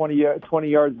start at 20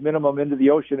 yards minimum into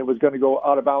the ocean, it was going to go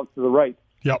out of bounds to the right.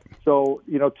 Yep. So,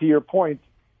 to your point,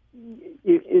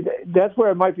 that's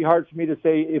where it might be hard for me to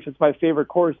say if it's my favorite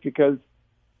course, because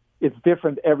it's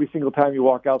different every single time you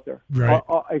walk out there, right?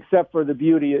 Except for the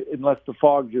beauty, unless the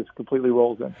fog just completely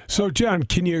rolls in. So, John,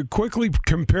 can you quickly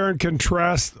compare and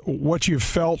contrast what you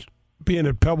felt being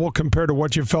at Pebble compared to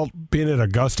what you felt being at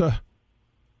Augusta?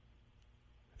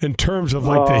 In terms of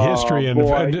like the history and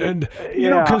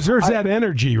because there's that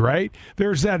energy, right?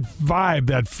 There's that vibe,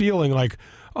 that feeling like,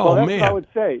 that's man. What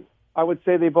I would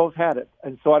say they both had it,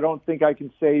 and so I don't think I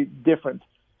can say different.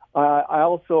 I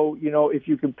also, if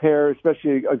you compare,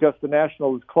 especially Augusta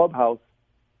National's clubhouse,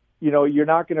 you're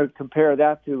not going to compare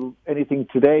that to anything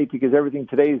today, because everything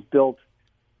today is built,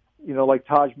 like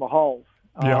Taj Mahal's.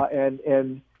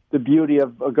 And the beauty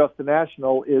of Augusta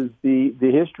National is the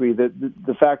history,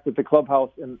 the fact that the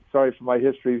clubhouse, and sorry for my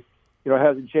history,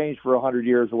 hasn't changed for 100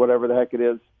 years or whatever the heck it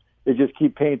is. They just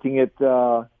keep painting it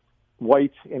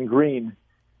white and green.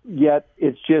 Yet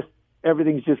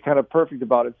everything's just kind of perfect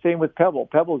about it. Same with Pebble.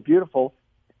 Pebble is beautiful,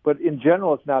 but in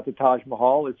general, it's not the Taj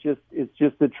Mahal. It's just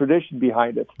the tradition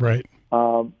behind it. Right.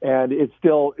 And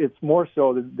it's more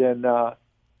so than the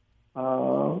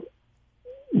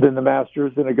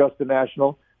Masters, than Augusta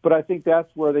National. But I think that's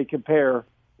where they compare,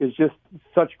 is just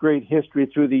such great history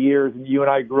through the years. And you and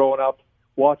I growing up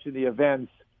watching the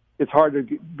events, it's hard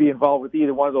to be involved with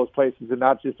either one of those places and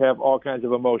not just have all kinds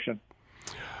of emotion.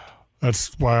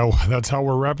 That's how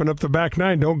we're wrapping up the back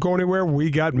nine. Don't go anywhere. We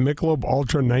got Michelob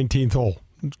Ultra 19th hole.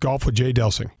 Golf with Jay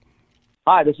Delsing.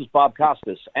 Hi, this is Bob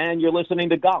Costas, and you're listening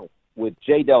to Golf with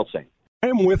Jay Delsing.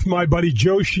 I'm with my buddy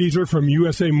Joe Sheezer from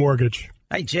USA Mortgage.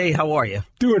 Hi, Jay. How are you?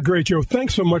 Doing great, Joe.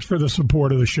 Thanks so much for the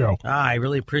support of the show. I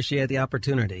really appreciate the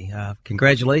opportunity.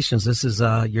 Congratulations. This is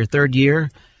your third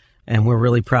year, and we're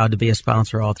really proud to be a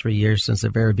sponsor all 3 years since the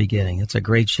very beginning. It's a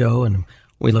great show, and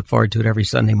we look forward to it every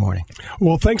Sunday morning.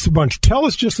 Well, thanks a bunch. Tell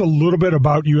us just a little bit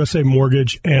about USA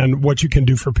Mortgage and what you can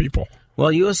do for people.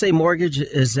 Well, USA Mortgage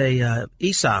is a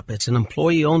ESOP. It's an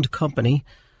employee-owned company.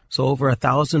 So over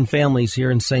 1,000 families here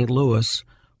in St. Louis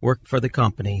work for the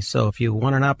company. So if you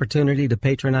want an opportunity to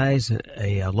patronize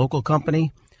a local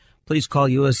company, please call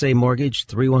USA Mortgage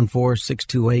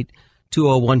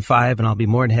 314-628-2015, and I'll be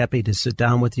more than happy to sit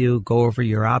down with you, go over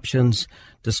your options,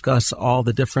 discuss all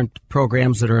the different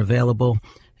programs that are available,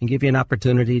 and give you an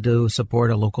opportunity to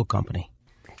support a local company.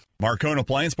 Marcone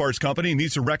Appliance Parts Company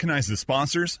needs to recognize the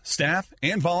sponsors, staff,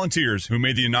 and volunteers who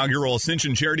made the inaugural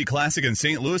Ascension Charity Classic in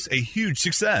St. Louis a huge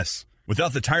success.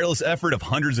 Without the tireless effort of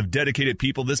hundreds of dedicated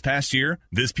people this past year,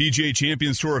 this PGA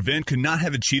Champions Tour event could not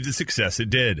have achieved the success it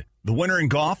did. The winner in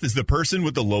golf is the person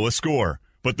with the lowest score.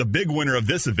 But the big winner of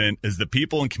this event is the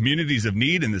people and communities of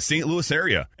need in the St. Louis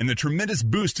area and the tremendous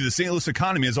boost to the St. Louis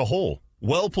economy as a whole.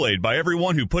 Well played by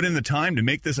everyone who put in the time to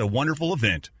make this a wonderful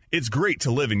event. It's great to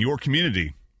live in your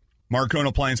community. Marcone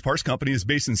Appliance Parts Company is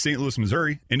based in St. Louis,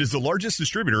 Missouri, and is the largest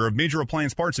distributor of major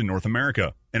appliance parts in North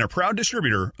America and a proud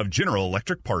distributor of General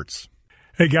Electric parts.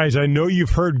 Hey, guys, I know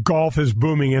you've heard golf is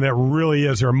booming, and it really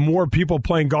is. There are more people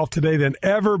playing golf today than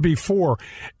ever before.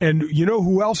 And you know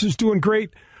who else is doing great?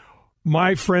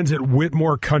 My friends at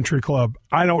Whitmore Country Club.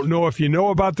 I don't know if you know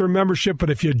about their membership,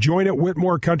 but if you join at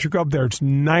Whitmore Country Club, there's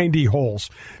 90 holes.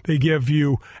 They give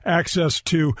you access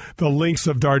to the Links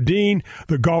of Dardenne,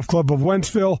 the Golf Club of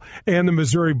Wentzville, and the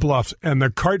Missouri Bluffs. And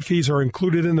the cart fees are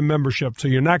included in the membership, so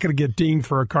you're not going to get dinged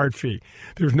for a cart fee.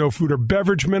 There's no food or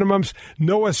beverage minimums,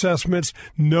 no assessments,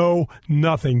 no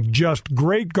nothing. Just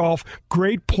great golf,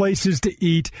 great places to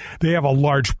eat. They have a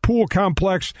large pool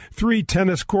complex, 3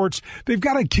 tennis courts. They've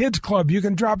got a kids club. You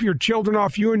can drop your children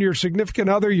off. You and your significant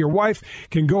other, your wife,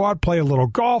 can go out, play a little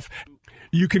golf.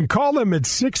 You can call them at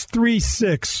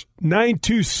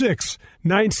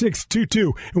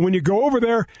 636-926-9622. And when you go over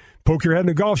there, poke your head in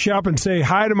the golf shop and say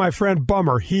hi to my friend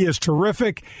Bummer. He is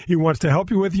terrific. He wants to help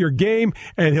you with your game,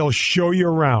 and he'll show you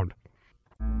around.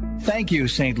 Thank you,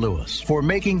 St. Louis, for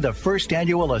making the first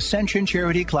annual Ascension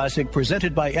Charity Classic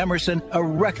presented by Emerson a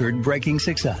record-breaking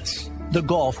success. The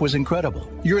golf was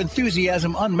incredible, your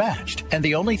enthusiasm unmatched, and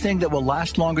the only thing that will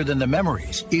last longer than the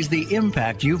memories is the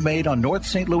impact you've made on North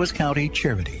St. Louis County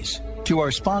charities. To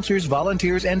our sponsors,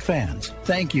 volunteers, and fans,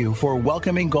 thank you for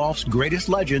welcoming golf's greatest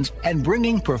legends and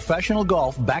bringing professional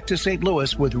golf back to St.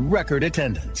 Louis with record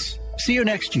attendance. See you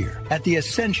next year at the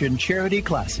Ascension Charity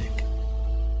Classic.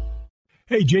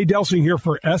 Hey, Jay Delsing here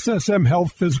for SSM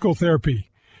Health Physical Therapy.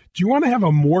 Do you want to have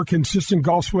a more consistent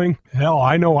golf swing? Hell,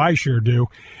 I know I sure do.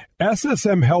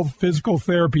 SSM Health Physical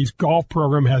Therapy's golf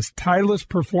program has Titleist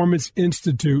Performance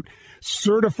Institute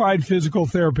certified physical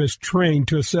therapists trained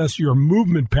to assess your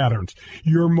movement patterns,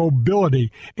 your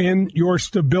mobility, and your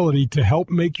stability to help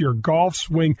make your golf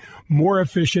swing more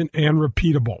efficient and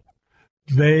repeatable.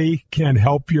 They can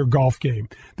help your golf game.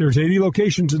 There's 80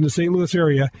 locations in the St. Louis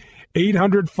area.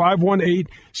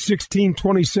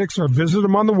 800-518-1626 or visit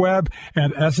them on the web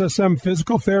at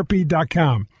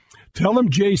ssmphysicaltherapy.com. Tell them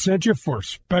Jay sent you for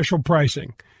special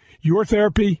pricing. Your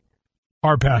therapy,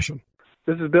 our passion.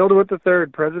 This is Bill DeWitt III,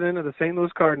 president of the St.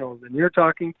 Louis Cardinals, and you're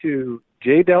talking to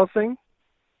Jay Delsing.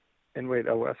 And wait,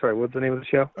 sorry, what's the name of the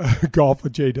show? Golf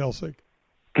with Jay Delsing.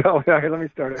 Oh, all right, let me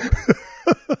start it.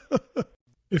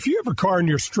 If you have a car and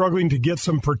you're struggling to get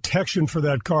some protection for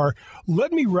that car,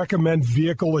 let me recommend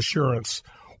Vehicle Assurance.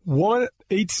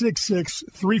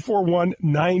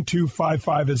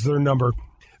 1-866-341-9255 is their number.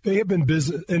 They have been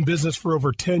in business for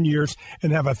over 10 years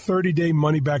and have a 30-day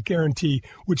money-back guarantee,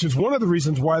 which is one of the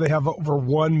reasons why they have over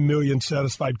 1 million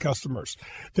satisfied customers.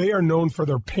 They are known for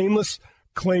their painless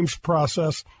claims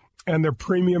process and their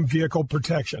premium vehicle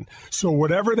protection. So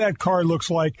whatever that car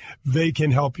looks like, they can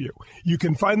help you. You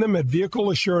can find them at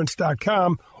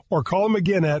vehicleassurance.com or call them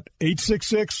again at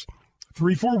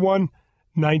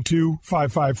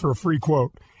 866-341-9255 for a free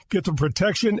quote. Get the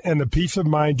protection and the peace of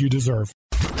mind you deserve.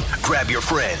 Grab your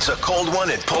friends, a cold one,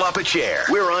 and pull up a chair.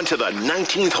 We're on to the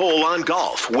 19th hole on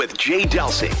golf with Jay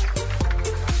Delsing.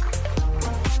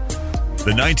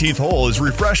 The 19th hole is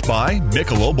refreshed by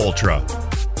Michelob Ultra.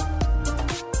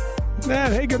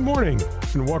 Man, hey, good morning,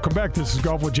 and welcome back. This is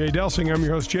Golf with Jay Delsing. I'm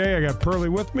your host, Jay. I got Pearlie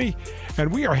with me,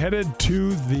 and we are headed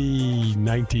to the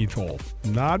 19th hole.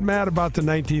 Not mad about the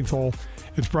 19th hole.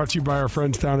 It's brought to you by our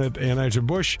friends down at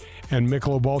Anheuser-Busch and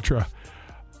Michelob Ultra.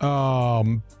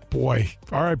 Boy.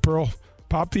 All right, Pearl,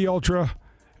 pop the Ultra,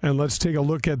 and let's take a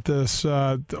look at this.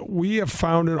 We have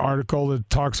found an article that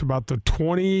talks about the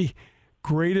 20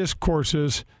 greatest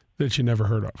courses that you never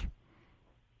heard of.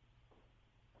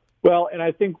 Well, and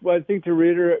I think to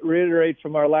reiterate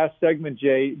from our last segment,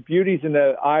 Jay, beauty's in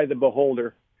the eye of the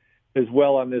beholder as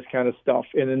well on this kind of stuff.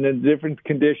 And in the different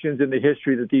conditions and the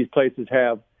history that these places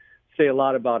have say a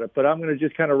lot about it. But I'm going to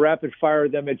just kind of rapid fire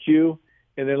them at you.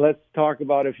 And then let's talk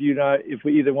about if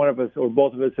either one of us or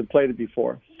both of us have played it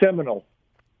before. Seminole.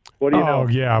 What do you know? Oh,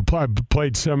 yeah. I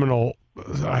played Seminole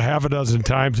a half a dozen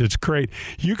times. It's great.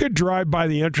 You could drive by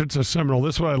the entrance of Seminole.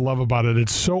 This is what I love about it.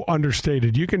 It's so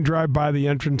understated. You can drive by the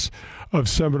entrance of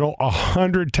Seminole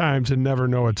 100 times and never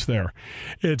know it's there.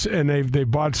 And they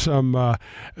bought some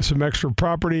extra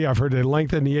property. I've heard they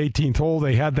lengthened the 18th hole.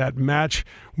 They had that match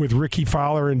with Ricky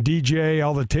Fowler and DJ.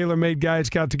 All the TaylorMade guys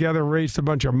got together and raised a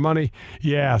bunch of money.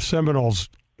 Yeah, Seminole's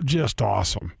just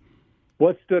awesome.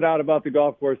 What stood out about the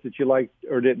golf course that you liked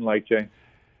or didn't like, Jay?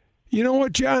 You know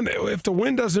what, John? If the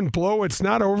wind doesn't blow, it's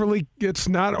not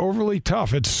overly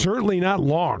tough. It's certainly not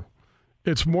long.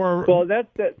 It's more. Well, that's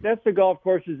the golf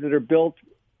courses that are built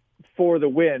for the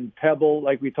wind. Pebble,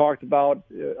 like we talked about,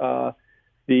 the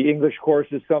English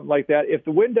courses, something like that. If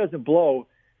the wind doesn't blow,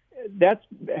 that's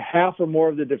half or more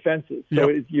of the defenses. So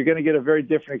you're going to get a very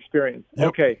different experience. Yep.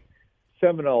 Okay,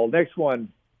 Seminole. Next one,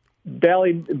 I'm not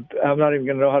even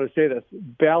going to know how to say this.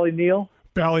 Ballyneal.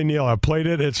 Ballyneal. I played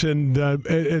it.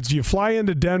 It's you fly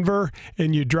into Denver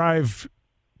and you drive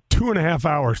 2.5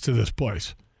 hours to this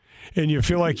place, and you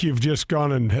feel like you've just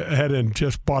gone ahead and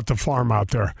just bought the farm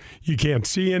out there. You can't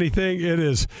see anything.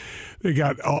 They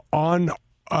got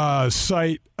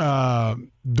on-site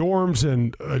dorms,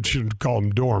 and I shouldn't call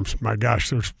them dorms. My gosh,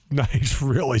 there's nice,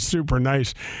 really super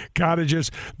nice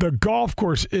cottages. The golf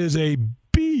course is a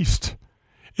beast.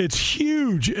 It's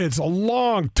huge. It's a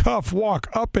long, tough walk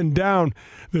up and down.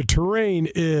 The terrain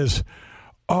is,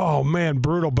 oh, man,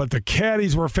 brutal. But the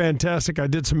caddies were fantastic. I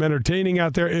did some entertaining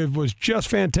out there. It was just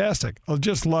fantastic. I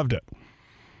just loved it.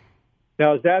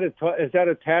 Now, is that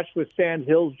attached with Sand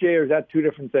Hills, Jay, or is that two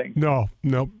different things? No,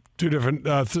 two different.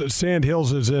 Sand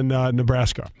Hills is in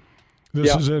Nebraska.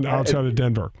 This is outside of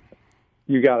Denver.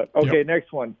 You got it. Okay,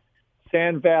 Next one.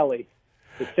 Sand Valley,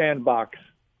 the Sandbox.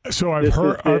 So I've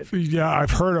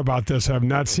heard about this. I've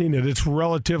not seen it. It's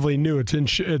relatively new.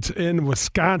 It's in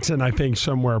Wisconsin, I think,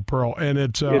 somewhere, Pearl, and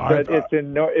it's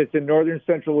in northern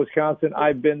central Wisconsin.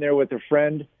 I've been there with a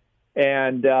friend,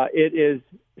 and it is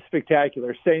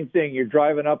spectacular. Same thing. You're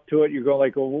driving up to it. You're going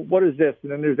like, well, what is this?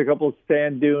 And then there's a couple of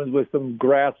sand dunes with some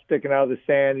grass sticking out of the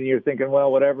sand, and you're thinking,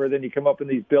 well, whatever. Then you come up in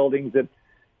these buildings that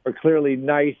are clearly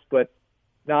nice, but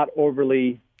not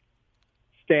overly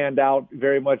stand out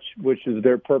very much, which is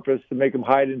their purpose, to make them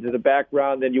hide into the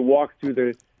background. Then you walk through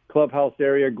the clubhouse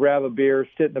area, grab a beer,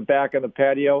 sit in the back on the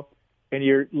patio, and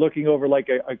you're looking over like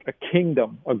a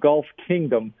kingdom, a golf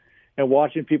kingdom, and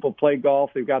watching people play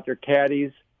golf. They've got their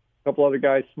caddies, a couple other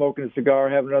guys smoking a cigar,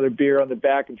 having another beer on the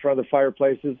back in front of the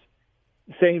fireplaces.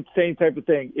 Same type of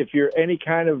thing. If you're any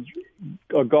kind of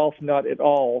a golf nut at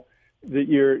all, that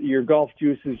your golf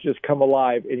juices just come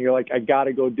alive, and you're like, I got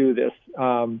to go do this.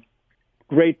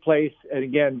 Great place, and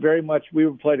again, very much. We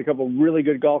played a couple of really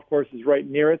good golf courses right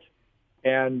near it,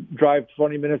 and drive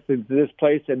 20 minutes to this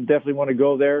place, and definitely want to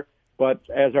go there. But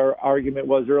as our argument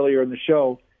was earlier in the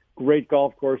show, great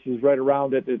golf courses right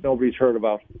around it that nobody's heard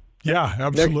about. Yeah,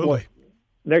 absolutely.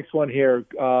 Next one here,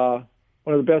 one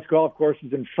of the best golf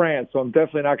courses in France. So I'm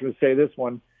definitely not going to say this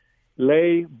one.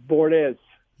 Les Bordes.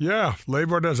 Yeah, Les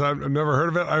Bordes. I've never heard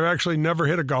of it. I've actually never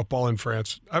hit a golf ball in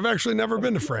France. I've actually never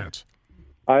been to France.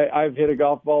 I've hit a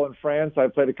golf ball in France. I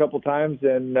played a couple times,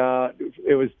 and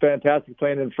it was fantastic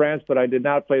playing in France, but I did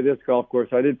not play this golf course.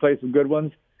 I did play some good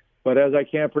ones, but as I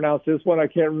can't pronounce this one, I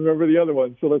can't remember the other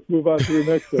one. So let's move on to the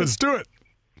next one. Let's do it.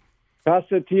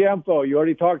 Pasatiempo. You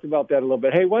already talked about that a little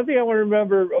bit. Hey, one thing I want to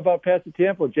remember about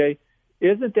Pasatiempo, Jay,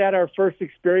 isn't that our first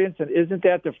experience, and isn't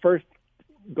that the first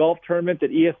golf tournament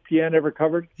that ESPN ever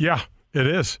covered? Yeah, it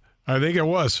is. I think it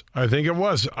was. It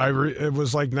was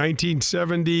like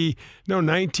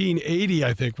 1980,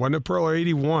 I think. Wasn't it, Pearl, or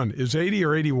 81? It was 80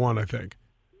 or 81, I think.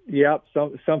 Yep,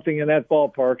 something in that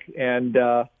ballpark. And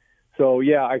so,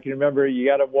 yeah, I can remember you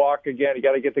got to walk again. You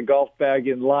got to get the golf bag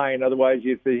in line. Otherwise,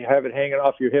 if you have it hanging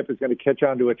off your hip, it's going to catch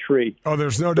onto a tree. Oh,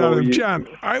 there's no doubt. John,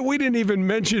 we didn't even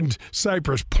mention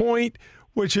Cypress Point,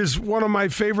 which is one of my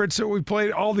favorites that we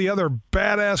played. All the other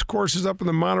badass courses up in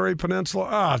the Monterey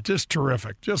Peninsula. Just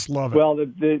terrific. Just love it. Well,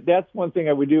 that's one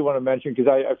thing we do want to mention, because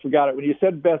I forgot it. When you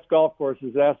said best golf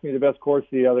courses, asked me the best course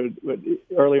earlier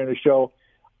in the show.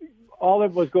 All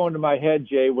that was going to my head,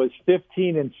 Jay, was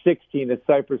 15 and 16 at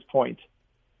Cypress Point.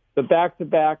 The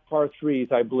back-to-back par threes,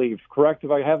 I believe. Correct,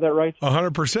 if I have that right?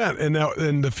 100%.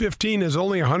 And the 15 is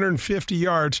only 150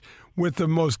 yards with the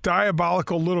most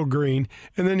diabolical little green.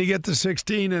 And then you get to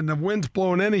 16, and the wind's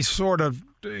blowing any sort of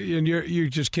 – and you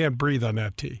just can't breathe on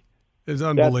that tee. is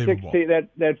unbelievable.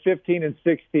 That 15 and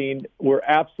 16 were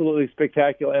absolutely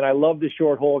spectacular, and I love the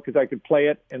short hole because I could play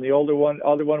it. And the other one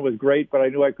was great, but I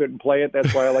knew I couldn't play it.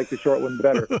 That's why I like the short one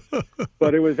better.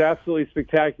 But it was absolutely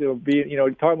spectacular.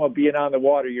 Talking about being on the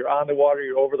water. You're on the water.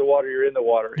 You're over the water. You're in the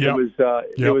water. Yep.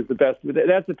 It was the best.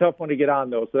 That's a tough one to get on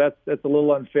though. So that's a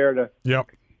little unfair to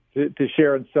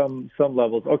share in some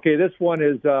levels. Okay, this one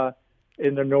is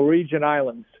in the Norwegian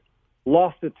Islands.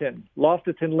 Lofteton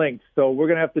Links. So we're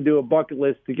going to have to do a bucket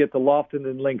list to get to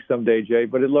Lofteton Links someday, Jay.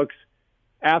 But it looks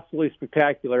absolutely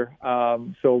spectacular.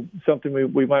 So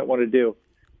something we might want to do.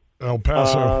 El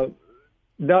Paso.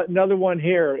 Another one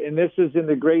here, and this is in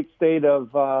the great state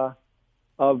of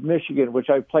Michigan, which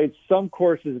I played some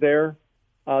courses there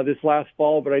this last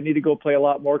fall, but I need to go play a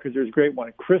lot more because there's a great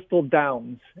one. Crystal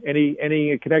Downs.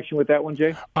 Any connection with that one,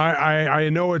 Jay? I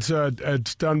know it's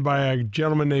done by a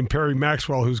gentleman named Perry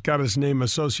Maxwell, who's got his name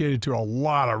associated to a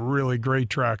lot of really great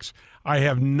tracks. I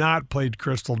have not played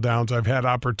Crystal Downs. I've had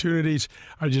opportunities.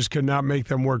 I just could not make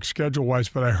them work schedule-wise,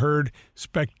 but I heard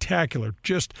spectacular.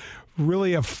 Just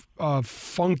really a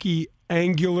funky,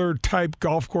 angular type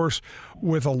golf course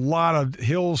with a lot of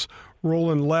hills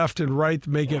rolling left and right to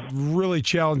make it really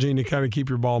challenging to kind of keep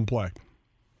your ball in play.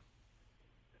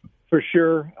 For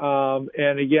sure.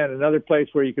 And again, another place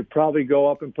where you could probably go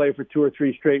up and play for 2 or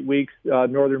 3 straight weeks,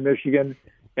 northern Michigan,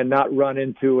 and not run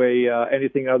into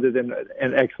anything other than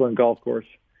an excellent golf course.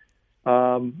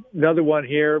 Another one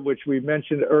here, which we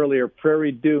mentioned earlier,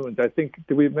 Prairie Dunes. Did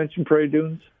we mention Prairie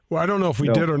Dunes? Well, I don't know if we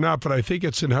did or not, but I think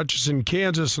it's in Hutchinson,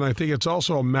 Kansas, and I think it's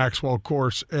also a Maxwell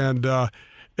course. And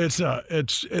it's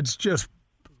just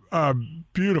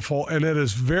beautiful, and it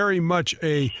is very much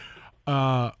a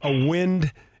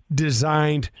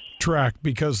wind-designed track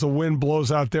because the wind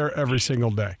blows out there every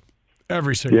single day.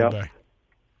 Every single day.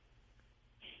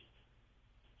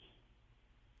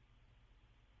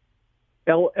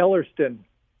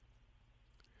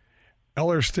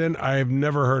 Ellerston, I have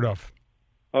never heard of.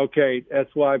 Okay,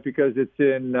 that's why, because it's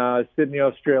in Sydney,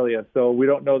 Australia. So we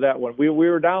don't know that one. We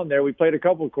were down there. We played a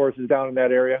couple of courses down in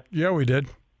that area. Yeah, we did.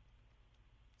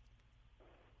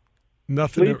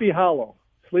 Nothing. Sleepy Hollow.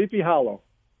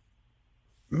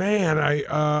 Man,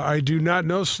 I do not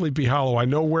know Sleepy Hollow. I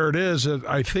know where it is.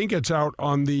 I think it's out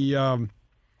on the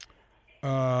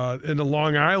in the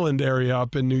Long Island area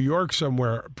up in New York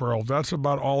somewhere, Pearl. That's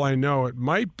about all I know. It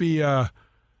might be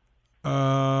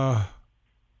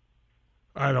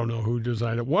I don't know who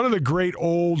designed it. One of the great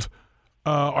old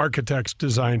architects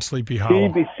designed Sleepy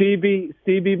Hollow. C.B.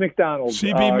 McDonald.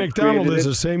 C.B. McDonald is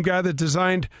the same guy that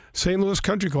designed St. Louis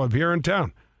Country Club here in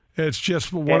town. It's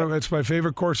just it's my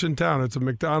favorite course in town. It's a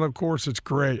McDonald course. It's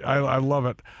great. I love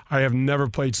it. I have never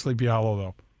played Sleepy Hollow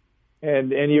though.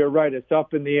 And you're right. It's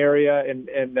up in the area and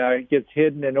it gets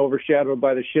hidden and overshadowed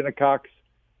by the Shinnecocks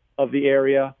of the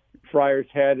area. Friars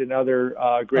Head and other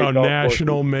great golf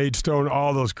National, courses. Maidstone,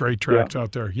 all those great tracks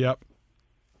out there. Yep.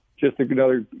 Just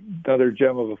another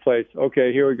gem of a place.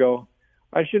 Okay, here we go.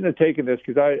 I shouldn't have taken this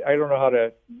because I don't know how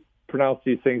to pronounce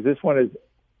these things. This one is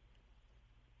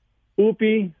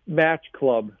Oopie Match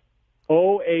Club.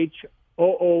 OHOOPEE.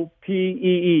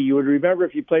 You would remember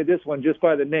if you played this one just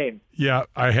by the name. Yeah,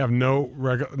 I have no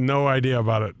idea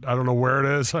about it. I don't know where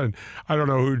it is. I don't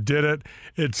know who did it.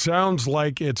 It sounds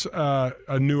like it's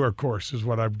a newer course is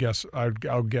what I'll guess.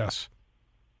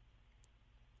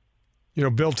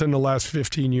 Built in the last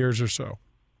 15 years or so.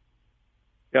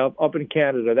 Yeah, up in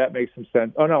Canada. That makes some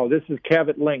sense. Oh, no, this is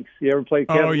Cabot Links. You ever played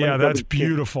Cabot Links? Oh, yeah, that's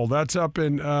beautiful. That's up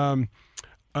in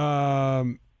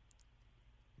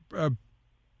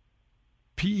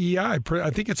PEI. I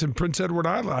think it's in Prince Edward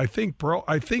Island. I think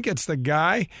it's the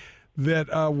guy that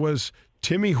was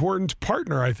Timmy Horton's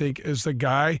partner. I think is the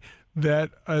guy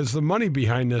that is the money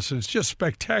behind this. It's just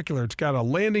spectacular. It's got a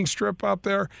landing strip up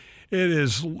there. It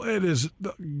is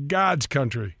God's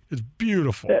country. It's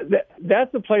beautiful.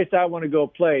 That's the place I want to go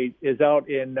play. Is out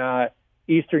in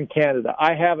Eastern Canada.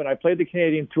 I haven't. I played the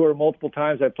Canadian Tour multiple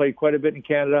times. I played quite a bit in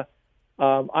Canada.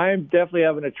 I definitely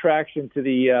have an attraction to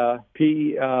the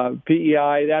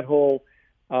PEI, that whole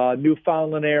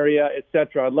Newfoundland area,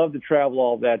 etc. I love to travel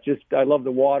all that. I love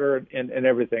the water and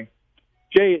everything.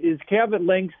 Jay, is Cabot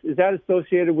Links, is that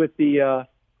associated with the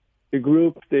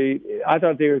group? I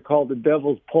thought they were called the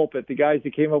Devil's Pulpit, the guys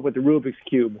that came up with the Rubik's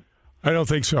Cube. I don't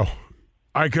think so.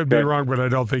 I could be wrong, but I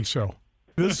don't think so.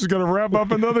 This is going to wrap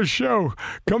up another show.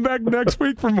 Come back next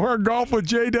week for more Golf with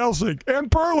Jay Delsing and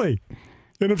Pearlie.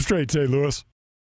 In Straight, St. Louis.